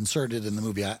thing gets inserted in the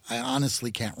movie. I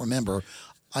honestly can't remember.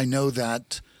 I know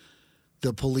that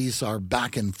the police are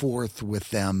back and forth with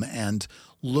them and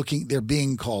they're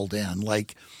being called in.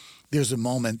 Like, there's a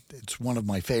moment, it's one of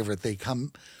my favorite.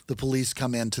 The police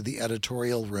come into the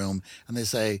editorial room and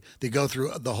they go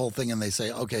through the whole thing and they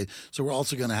say, okay, so we're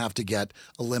also going to have to get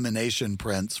elimination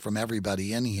prints from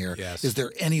everybody in here. Yes. Is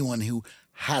there anyone who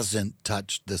hasn't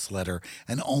touched this letter,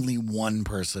 and only one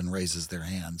person raises their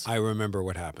hands. I remember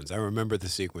what happens. I remember the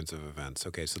sequence of events.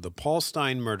 Okay, so the Paul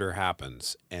Stein murder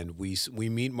happens, and we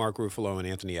meet Mark Ruffalo and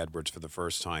Anthony Edwards for the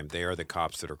first time. They are the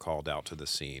cops that are called out to the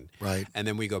scene. Right. And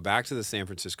then we go back to the San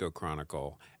Francisco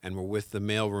Chronicle, and we're with the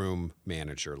mailroom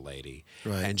manager lady.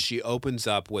 Right. And she opens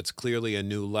up what's clearly a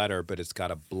new letter, but it's got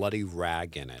a bloody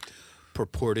rag in it,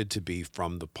 purported to be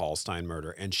from the Paul Stein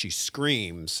murder, and she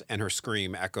screams, and her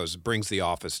scream brings the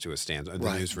office to a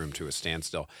the newsroom to a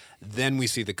standstill. Then we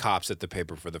see the cops at the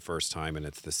paper for the first time, and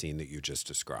it's the scene that you just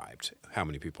described. How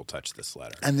many people touched this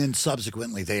letter? And then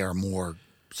subsequently, they are more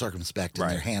circumspect in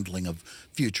Right. their handling of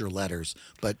future letters.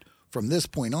 But from this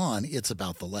point on, it's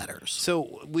about the letters.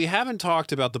 So we haven't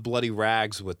talked about the bloody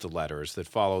rags with the letters that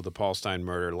follow the Paul Stein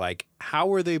murder. Like,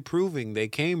 how are they proving they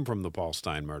came from the Paul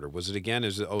Stein murder? Was it again?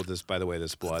 By the way,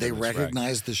 this blood. They in this rag?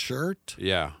 recognized the shirt?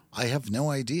 Yeah. I have no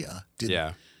idea.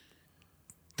 Yeah.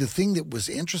 The thing that was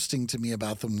interesting to me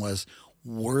about them was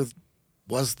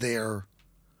there,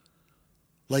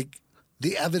 like,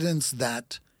 the evidence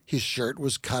that his shirt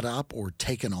was cut up or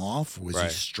taken off? Was he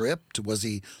Right. stripped? Was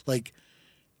he, like,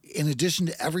 in addition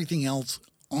to everything else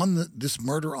on this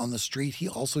murder on the street, he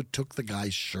also took the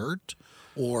guy's shirt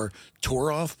or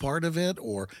tore off part of it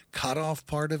or cut off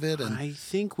part of it? And I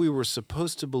think we were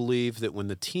supposed to believe that when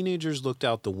the teenagers looked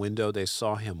out the window, they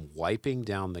saw him wiping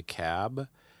down the cab,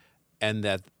 and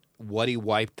that what he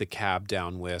wiped the cab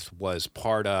down with was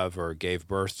part of or gave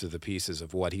birth to the pieces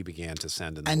of what he began to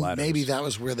send in the letters. And maybe that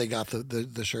was where they got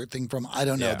the shirt thing from. I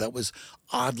don't know. Yeah. That was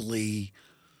oddly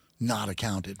not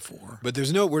accounted for. But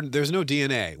there's no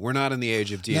DNA. We're not in the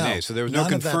age of DNA, so there was no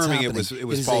none of that's confirming it happening.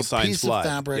 was is Paul a Stein's piece blood.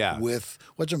 of fabric Yeah. with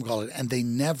whatchamacallit, and they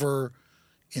never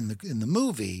in the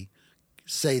movie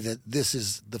say that this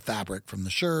is the fabric from the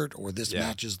shirt, or this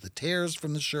matches the tears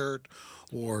from the shirt,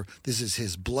 or this is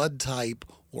his blood type,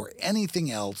 or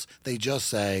anything else. They just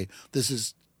say this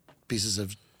is pieces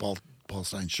of Paul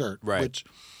Stein's shirt, Right. which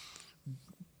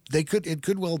it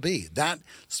could well be. That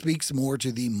speaks more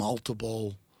to the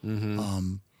multiple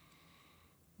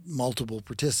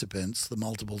participants, the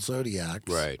multiple Zodiacs,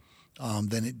 Right.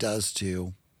 than it does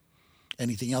to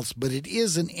anything else. But it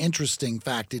is an interesting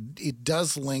fact. It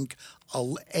does link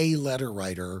a letter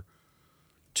writer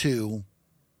to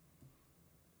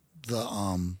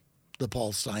the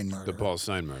Paul Stein murder. The Paul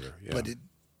Stein murder. Yeah. But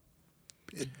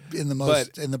in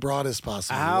the broadest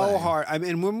possible How way. hard? I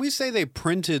mean, when we say they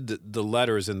printed the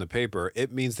letters in the paper,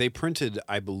 it means they printed,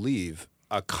 I believe,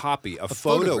 a photocopy.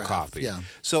 photograph, yeah.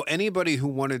 So anybody who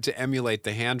wanted to emulate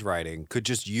the handwriting could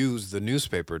just use the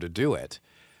newspaper to do it.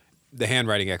 The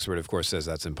handwriting expert, of course, says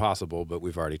that's impossible, but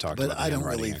we've already talked about the I don't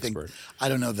handwriting really think. expert. I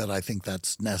don't know that I think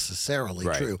that's necessarily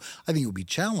Right. true. I think it would be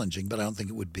challenging, but I don't think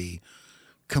it would be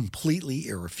completely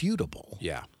irrefutable.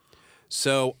 Yeah.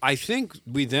 So I think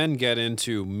we then get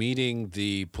into meeting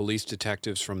the police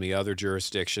detectives from the other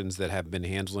jurisdictions that have been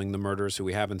handling the murders, who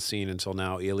we haven't seen until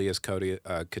now. Elias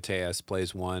Koteas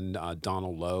plays one.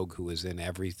 Donald Logue, who is in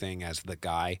everything as the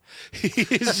guy.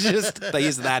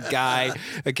 he's that guy.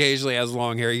 Occasionally has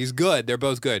long hair. He's good. They're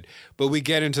both good. But we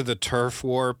get into the turf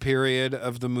war period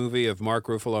of the movie of Mark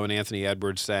Ruffalo and Anthony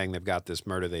Edwards saying they've got this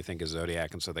murder they think is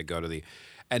Zodiac, and so they go to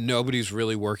and nobody's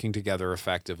really working together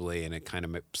effectively, and it kind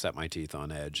of set my teeth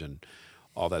on edge and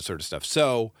all that sort of stuff.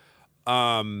 So,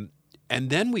 and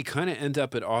then we kind of end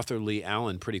up at Arthur Lee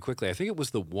Allen pretty quickly. I think it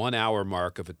was the 1 hour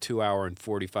mark of a 2 hour and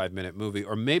 45-minute movie,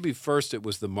 or maybe first it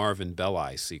was the Marvin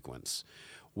Belli sequence,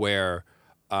 where,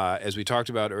 as we talked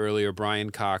about earlier, Brian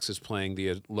Cox is playing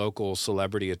the local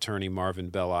celebrity attorney Marvin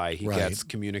Belli. He Right. gets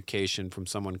communication from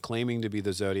someone claiming to be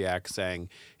the Zodiac saying,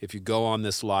 if you go on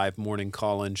this live morning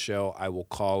call-in show, I will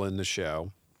call in the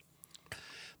show.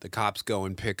 The cops go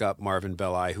and pick up Marvin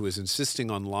Belli, who is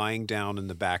insisting on lying down in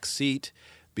the back seat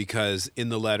because in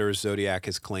the letters, Zodiac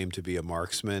is claimed to be a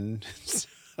marksman.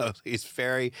 So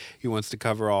he wants to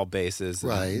cover all bases. And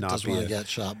Right. not Doesn't be want to get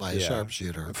shot by a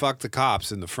sharpshooter. Fuck the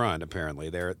cops in the front, apparently.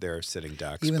 They're sitting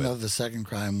ducks. Even though the second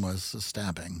crime was a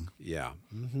stabbing. Yeah.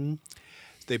 Mm-hmm.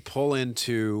 They pull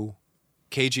into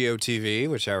KGO TV,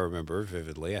 which I remember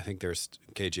vividly. I think there's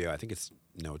KGO. I think it's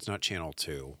not Channel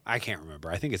 2. I can't remember.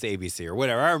 I think it's ABC or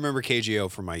whatever. I remember KGO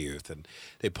from my youth. And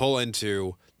they pull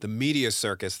into the media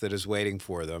circus that is waiting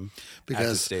for them at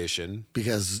the station.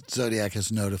 Because Zodiac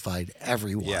has notified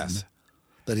everyone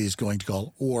that he's going to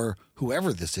call, or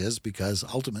whoever this is, because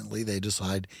ultimately they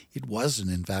decide it wasn't,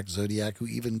 in fact, Zodiac who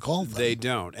even called them. They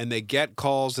don't. And they get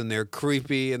calls, and they're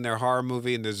creepy, and they're horror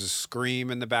movie, and there's a scream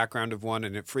in the background of one,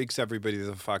 and it freaks everybody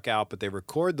the fuck out. But they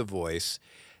record the voice.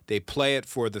 They play it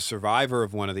for the survivor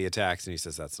of one of the attacks, and he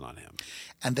says that's not him.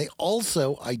 And they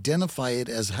also identify it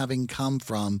as having come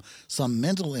from some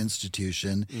mental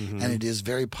institution, and it is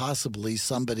very possibly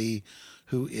somebody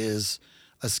who is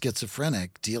a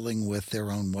schizophrenic dealing with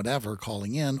their own whatever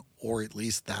calling in, or at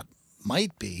least that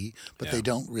might be, but they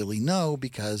don't really know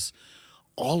because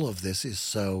all of this is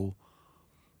so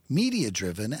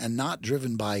media-driven and not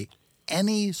driven by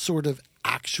any sort of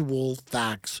actual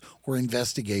facts or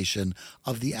investigation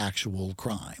of the actual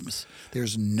crimes.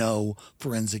 There's no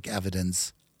forensic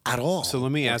evidence at all. So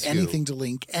let me ask you, anything to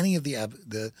link any of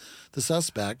the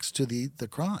suspects to the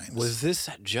crimes. Was this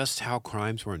just how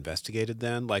crimes were investigated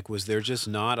then? Like, was there just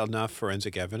not enough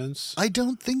forensic evidence? I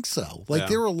don't think so. Like,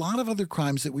 there are a lot of other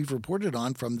crimes that we've reported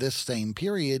on from this same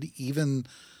period. Even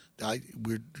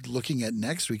we're looking at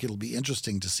next week. It'll be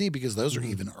interesting to see because those are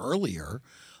even earlier.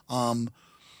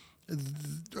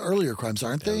 Earlier crimes,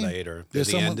 aren't they? Later. They're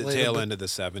the tail end of the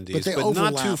 70s, but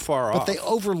not too far off. But they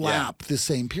overlap the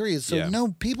same period. So,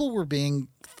 no, people were being,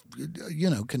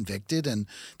 convicted and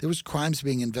there was crimes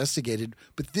being investigated.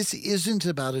 But this isn't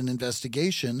about an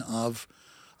investigation of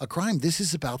a crime. This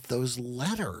is about those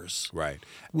letters. Right.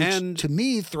 Which, to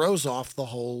me, throws off the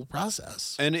whole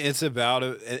process. And it's about,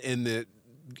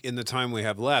 in the time we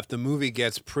have left, the movie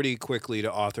gets pretty quickly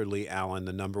to Arthur Lee Allen,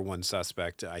 the number one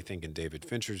suspect, I think, in David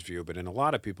Fincher's view, but in a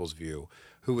lot of people's view,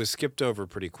 who was skipped over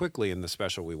pretty quickly in the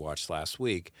special we watched last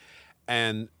week.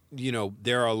 And,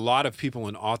 there are a lot of people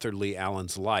in Arthur Lee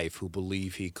Allen's life who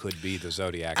believe he could be the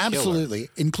Zodiac killer. Absolutely,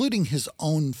 including his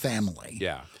own family.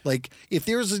 Yeah. Like, if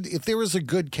there was a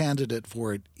good candidate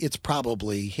for it, it's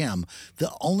probably him.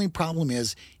 The only problem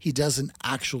is he doesn't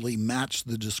actually match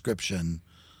the description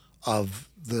of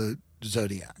the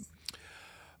Zodiac.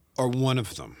 Or one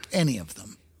of them. Any of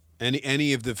them.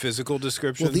 Any of the physical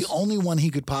descriptions? Well, the only one he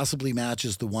could possibly match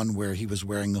is the one where he was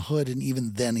wearing a hood, and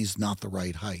even then he's not the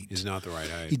right height. He's not the right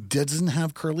height. He doesn't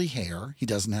have curly hair. He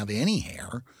doesn't have any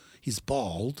hair. He's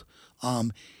bald.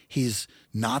 He's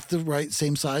not the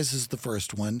same size as the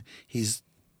first one. He's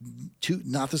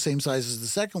not the same size as the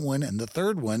second one, and the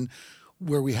third one,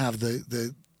 where we have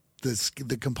the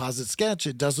composite sketch,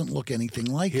 it doesn't look anything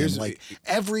like him. Like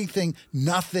everything,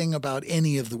 nothing about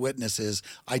any of the witnesses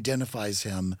identifies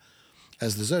him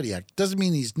as the Zodiac. Doesn't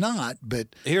mean he's not, but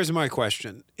here's my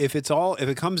question: if it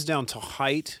comes down to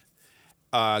height,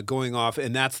 going off,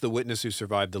 and that's the witness who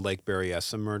survived the Lake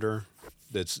Berryessa murder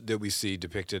that we see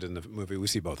depicted in the movie. We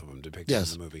see both of them depicted in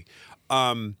the movie.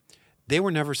 They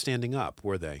were never standing up,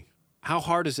 were they? How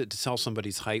hard is it to tell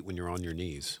somebody's height when you're on your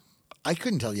knees? I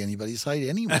couldn't tell you anybody's height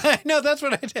anyway. No, that's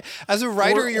what I did. As a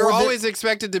writer, you're always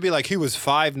expected to be like, he was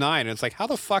 5'9". And it's like, how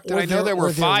the fuck did I know there were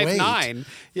 5'9"?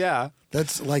 Yeah.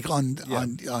 That's like on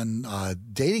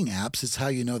dating apps, it's how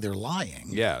you know they're lying.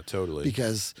 Yeah, totally.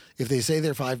 Because if they say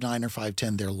they're 5'9" or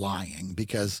 5'10", they're lying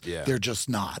because they're just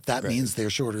not. That means they're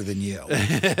shorter than you.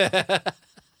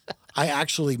 I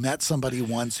actually met somebody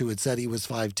once who had said he was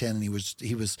 5'10", and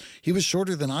he was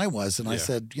shorter than I was. And I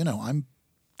said, I'm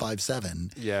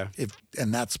 5'7". Yeah.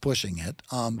 And that's pushing it.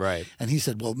 Right. And he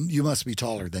said, well, you must be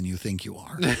taller than you think you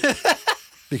are.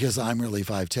 Because I'm really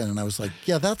 5'10". And I was like,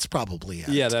 yeah, that's probably it.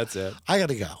 Yeah, that's it. I got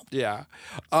to go. Yeah.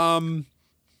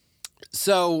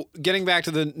 So getting back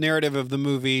to the narrative of the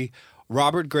movie,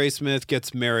 Robert Graysmith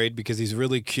gets married because he's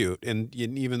really cute, and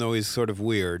even though he's sort of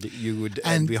weird, you would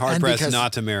be hard-pressed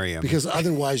not to marry him. Because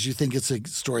otherwise you think it's a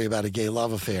story about a gay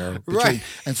love affair. Right.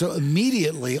 And so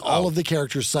immediately all of the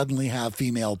characters suddenly have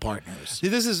female partners. See,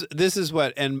 this is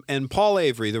what, and Paul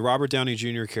Avery, the Robert Downey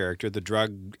Jr. character, the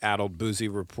drug-addled, boozy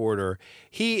reporter,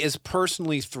 he is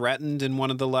personally threatened in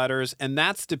one of the letters, and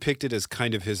that's depicted as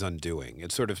kind of his undoing.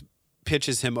 It sort of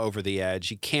pitches him over the edge.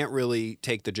 He can't really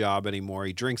take the job anymore.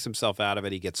 He drinks himself out of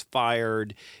it. He gets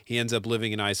fired. He ends up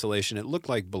living in isolation. It looked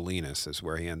like Bolinas is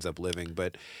where he ends up living,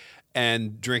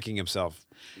 and drinking himself.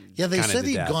 Yeah, they said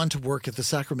he'd gone to work at the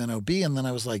Sacramento Bee, and then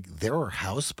I was like, there are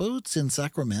houseboats in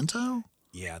Sacramento?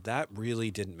 Yeah, that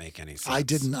really didn't make any sense. I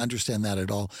didn't understand that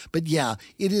at all. But yeah,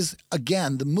 it is,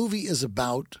 again, the movie is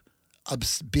about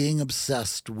being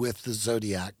obsessed with the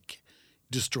Zodiac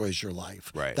destroys your life.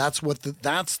 Right. That's what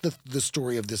the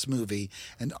story of this movie.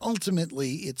 And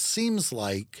ultimately, it seems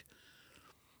like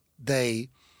they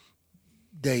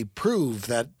prove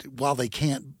that while they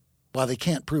can't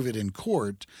prove it in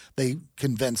court, they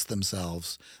convince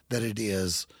themselves that it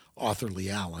is Arthur Lee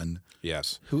Allen,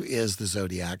 yes, who is the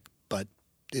Zodiac, but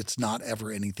it's not ever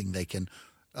anything they can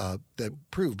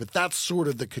prove. But that's sort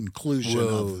of the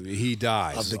conclusion he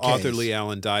dies. Of the case. Arthur Lee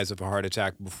Allen dies of a heart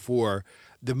attack before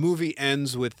the movie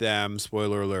ends with them,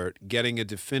 spoiler alert, getting a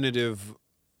definitive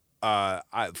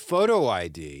photo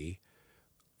ID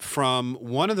from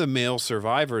one of the male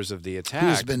survivors of the attack.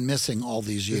 Who's been missing all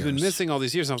these years. And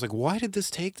I was like, why did this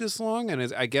take this long?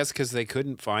 And I guess because they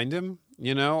couldn't find him,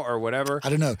 or whatever. I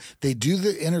don't know. They do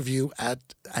the interview at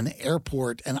an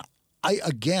airport, and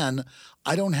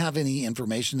I don't have any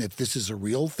information if this is a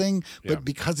real thing, but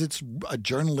because it's a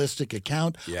journalistic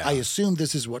account, I assume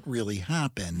this is what really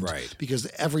happened. Right. Because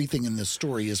everything in this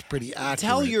story is pretty accurate.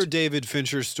 Tell your David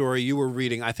Fincher story you were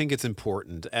reading. I think it's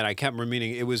important. And I kept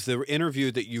remembering it was the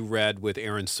interview that you read with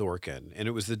Aaron Sorkin. And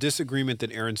it was the disagreement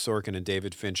that Aaron Sorkin and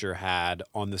David Fincher had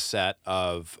on the set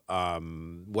of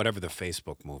whatever the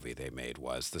Facebook movie they made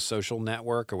was, The Social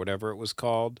Network or whatever it was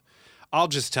called. I'll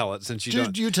just tell it since you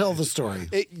don't. You tell the story.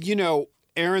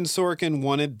 Aaron Sorkin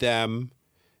wanted them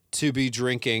to be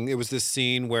drinking. It was this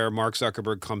scene where Mark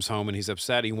Zuckerberg comes home and he's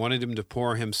upset. He wanted him to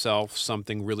pour himself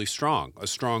something really strong, a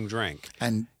strong drink.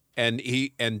 And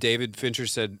David Fincher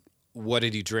said, "What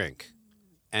did he drink?"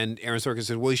 And Aaron Sorkin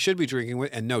said, "Well, he should be drinking."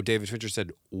 And no, David Fincher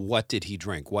said, "What did he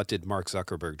drink? What did Mark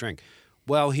Zuckerberg drink?"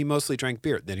 Well, he mostly drank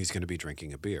beer. Then he's going to be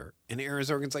drinking a beer. And Aaron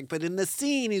Sorkin's like, but in the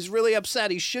scene, he's really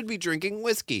upset. He should be drinking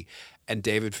whiskey. And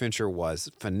David Fincher was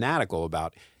fanatical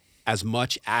about as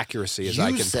much accuracy as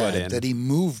I can put in. That he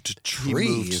moved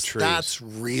trees. That's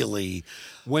really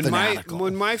fanatical.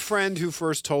 When my friend who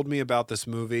first told me about this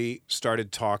movie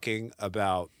started talking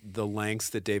about the lengths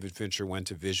that David Fincher went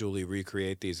to visually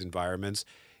recreate these environments,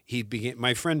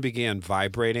 my friend began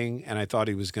vibrating, and I thought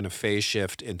he was going to phase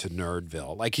shift into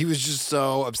Nerdville. Like, he was just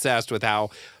so obsessed with how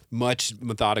much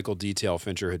methodical detail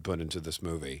Fincher had put into this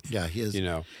movie. Yeah, he is.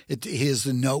 He is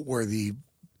a noteworthy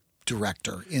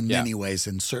director in many ways,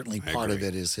 and certainly part of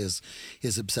it is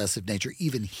his obsessive nature.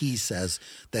 Even he says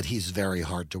that he's very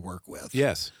hard to work with.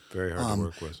 Yes, very hard to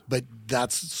work with. But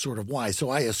that's sort of why. So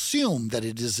I assume that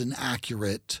it is an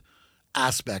accurate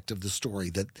aspect of the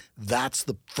story, that's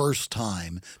the first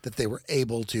time that they were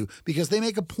able to, because they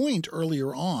make a point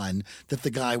earlier on that the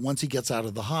guy, once he gets out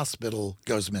of the hospital,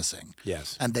 goes missing.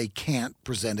 Yes. And they can't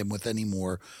present him with any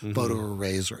more photo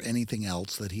arrays or anything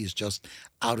else, that he's just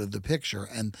out of the picture.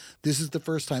 And this is the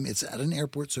first time it's at an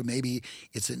airport, so maybe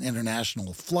it's an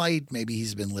international flight, maybe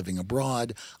he's been living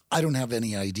abroad. I don't have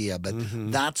any idea, but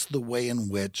that's the way in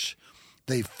which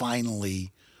they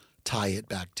finally tie it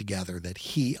back together, that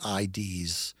he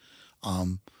IDs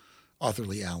Arthur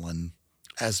Lee Allen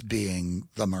as being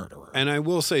the murderer. And I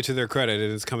will say, to their credit,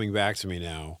 and it's coming back to me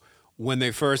now, when they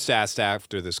first asked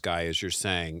after this guy, as you're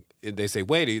saying, they say,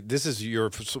 wait, this is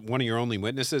one of your only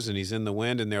witnesses and he's in the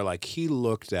wind? And they're like, he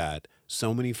looked at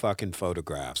so many fucking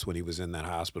photographs when he was in that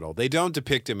hospital. They don't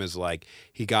depict him as like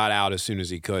he got out as soon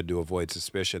as he could to avoid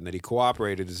suspicion, that he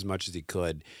cooperated as much as he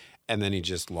could. And then he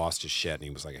just lost his shit, and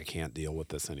he was like, I can't deal with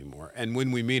this anymore. And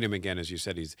when we meet him again, as you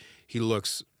said, he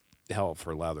looks hell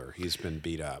for leather. He's been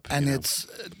beat up. And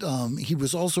he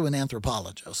was also an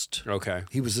anthropologist. Okay.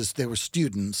 There were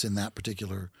students in that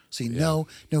particular scene. Yeah.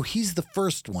 No, he's the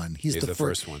first one. He's the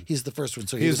first one. He's the first one.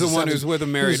 So he's the one who's with a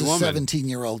married woman. He was a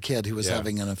 17-year-old kid who was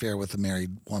having an affair with a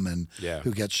married woman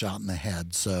who gets shot in the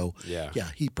head. So,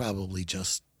 he probably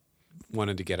just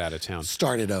wanted to get out of town.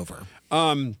 Started over.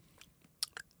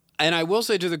 And I will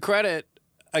say, to the credit,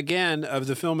 again, of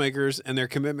the filmmakers and their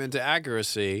commitment to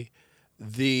accuracy,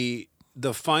 the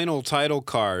final title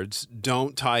cards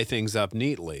don't tie things up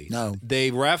neatly. No. They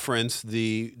reference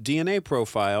the DNA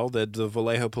profile that the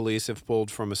Vallejo police have pulled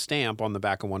from a stamp on the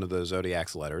back of one of the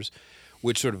Zodiac's letters,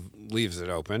 which sort of leaves it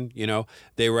open.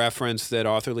 They reference that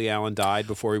Arthur Lee Allen died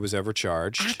before he was ever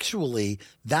charged. Actually,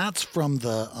 that's from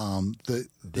the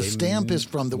stamp is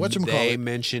from the whatchamacallit. They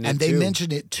mention it, and they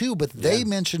mention it too, but they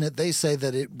mention it. They say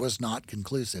that it was not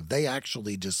conclusive. They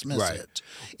actually dismiss it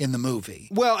in the movie.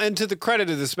 Well, and to the credit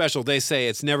of the special, they say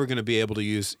it's never going to be able to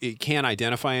use. It can't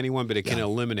identify anyone, but it can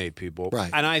eliminate people.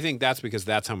 Right. And I think that's because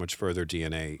that's how much further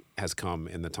DNA has come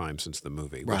in the time since the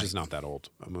movie, which is not that old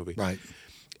a movie. Right.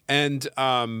 And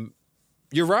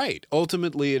you're right.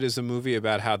 Ultimately, it is a movie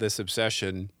about how this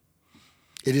obsession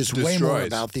It is destroys. Way more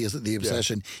about the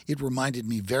obsession. Yeah. It reminded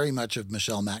me very much of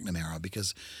Michelle McNamara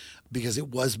because it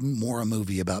was more a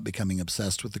movie about becoming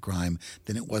obsessed with the crime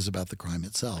than it was about the crime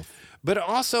itself. But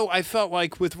also, I felt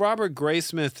like with Robert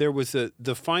Graysmith, there was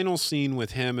the final scene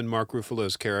with him and Mark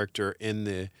Ruffalo's character in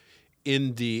the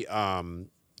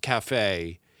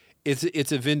cafe.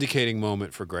 It's a vindicating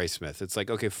moment for Graysmith. It's like,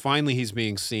 okay, finally he's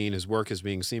being seen, his work is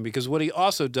being seen, because what he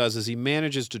also does is he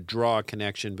manages to draw a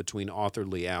connection between Arthur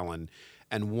Lee Allen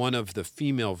and one of the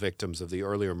female victims of the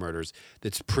earlier murders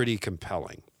that's pretty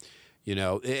compelling,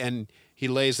 and he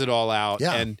lays it all out.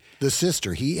 Yeah, and the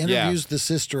sister. He interviews the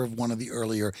sister of one of the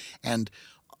earlier, and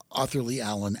Arthur Lee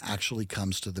Allen actually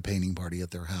comes to the painting party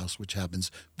at their house, which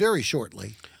happens very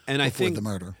shortly before the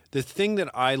murder. The thing that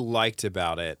I liked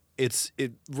about it,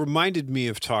 it reminded me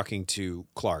of talking to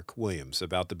Clark Williams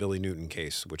about the Billy Newton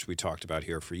case, which we talked about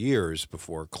here for years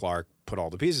before Clark put all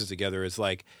the pieces together. Is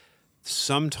like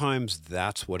sometimes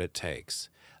that's what it takes,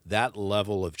 that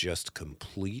level of just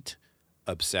complete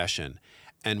obsession.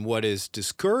 And what is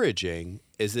discouraging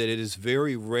is that it is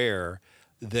very rare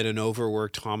that an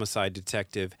overworked homicide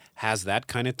detective has that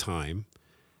kind of time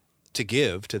to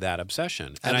give to that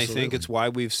obsession. And I think it's why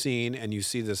we've seen, and you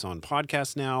see this on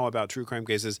podcasts now about true crime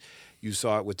cases. You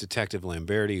saw it with Detective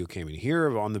Lamberti, who came in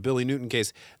here on the Billy Newton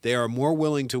case. They are more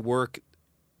willing to work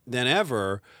than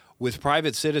ever with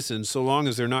private citizens so long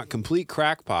as they're not complete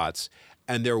crackpots,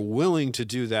 and they're willing to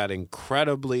do that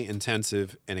incredibly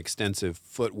intensive and extensive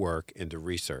footwork into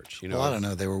research. You know, well, I don't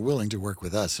know. They were willing to work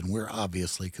with us, and we're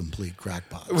obviously complete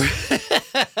crackpots.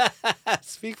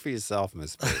 Speak for yourself,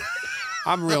 Miss B.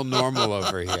 I'm real normal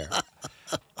over here.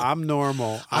 I'm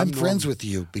normal. I'm friends with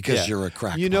you because you're a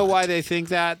crackpot. You know why they think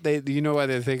that? You know why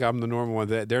they think I'm the normal one?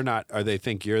 They're not, or they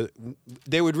think you're.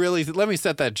 They would really. Let me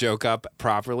set that joke up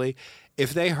properly.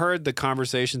 If they heard the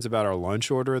conversations about our lunch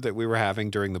order that we were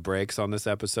having during the breaks on this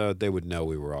episode, they would know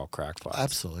we were all crackpots.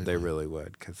 Absolutely. They really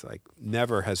would, because like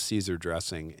never has Caesar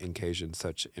dressing occasioned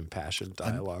such impassioned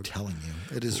dialogue. I'm telling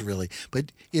you, it is really,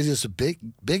 but it is a big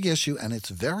issue, and it's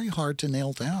very hard to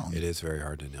nail down. It is very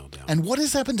hard to nail down. And what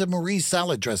has happened to Marie's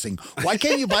salad dressing? Why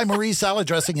can't you buy Marie's salad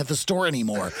dressing at the store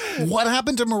anymore? What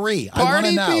happened to Marie? I want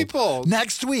to know. Party people.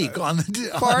 Next week on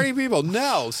the Party people.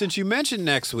 No, since you mentioned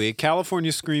next week,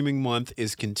 California Screaming Month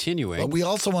is continuing. But we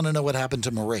also want to know what happened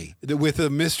to Marie. With the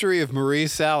mystery of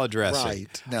Marie's salad dressing.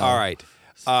 Right. No. All right.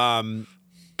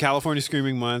 California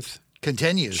Screaming Month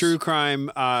continues. True crime,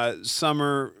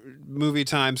 summer movie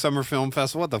time, summer film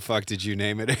festival. What the fuck did you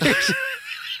name it?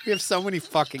 We have so many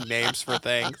fucking names for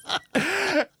things.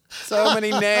 So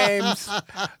many names.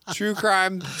 True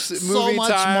crime movie so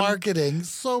much time. Marketing.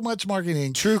 So much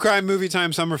marketing. True crime movie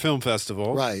time summer film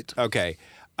festival. Right. Okay.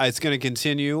 It's going to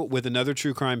continue with another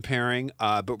true crime pairing,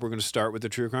 but we're going to start with the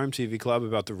True Crime TV Club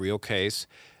about the real case.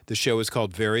 The show is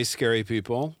called Very Scary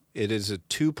People. It is a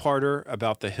two-parter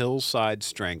about the Hillside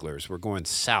Stranglers. We're going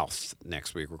south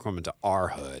next week. We're coming to our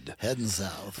hood. Heading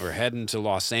south. We're heading to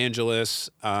Los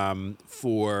Angeles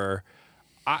for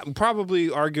probably,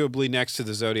 arguably, next to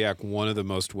the Zodiac, one of the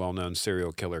most well-known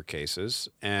serial killer cases.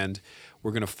 And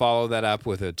we're going to follow that up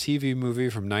with a TV movie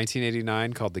from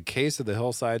 1989 called The Case of the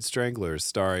Hillside Stranglers,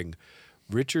 starring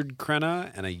Richard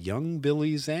Crenna and a young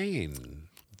Billy Zane.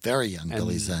 Very young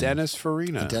Billy Zane. Dennis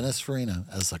Farina. And Dennis Farina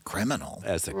as a criminal.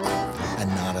 And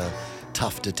not a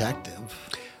tough detective.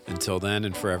 Until then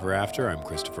and forever after, I'm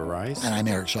Christopher Rice. And I'm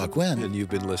Eric Shaw Quinn. And you've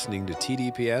been listening to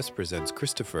TDPS Presents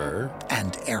Christopher.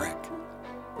 And Eric.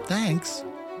 Thanks.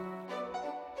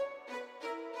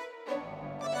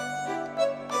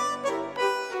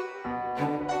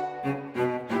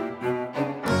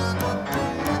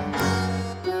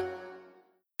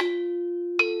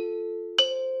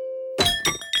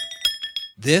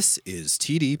 This is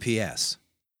TDPS.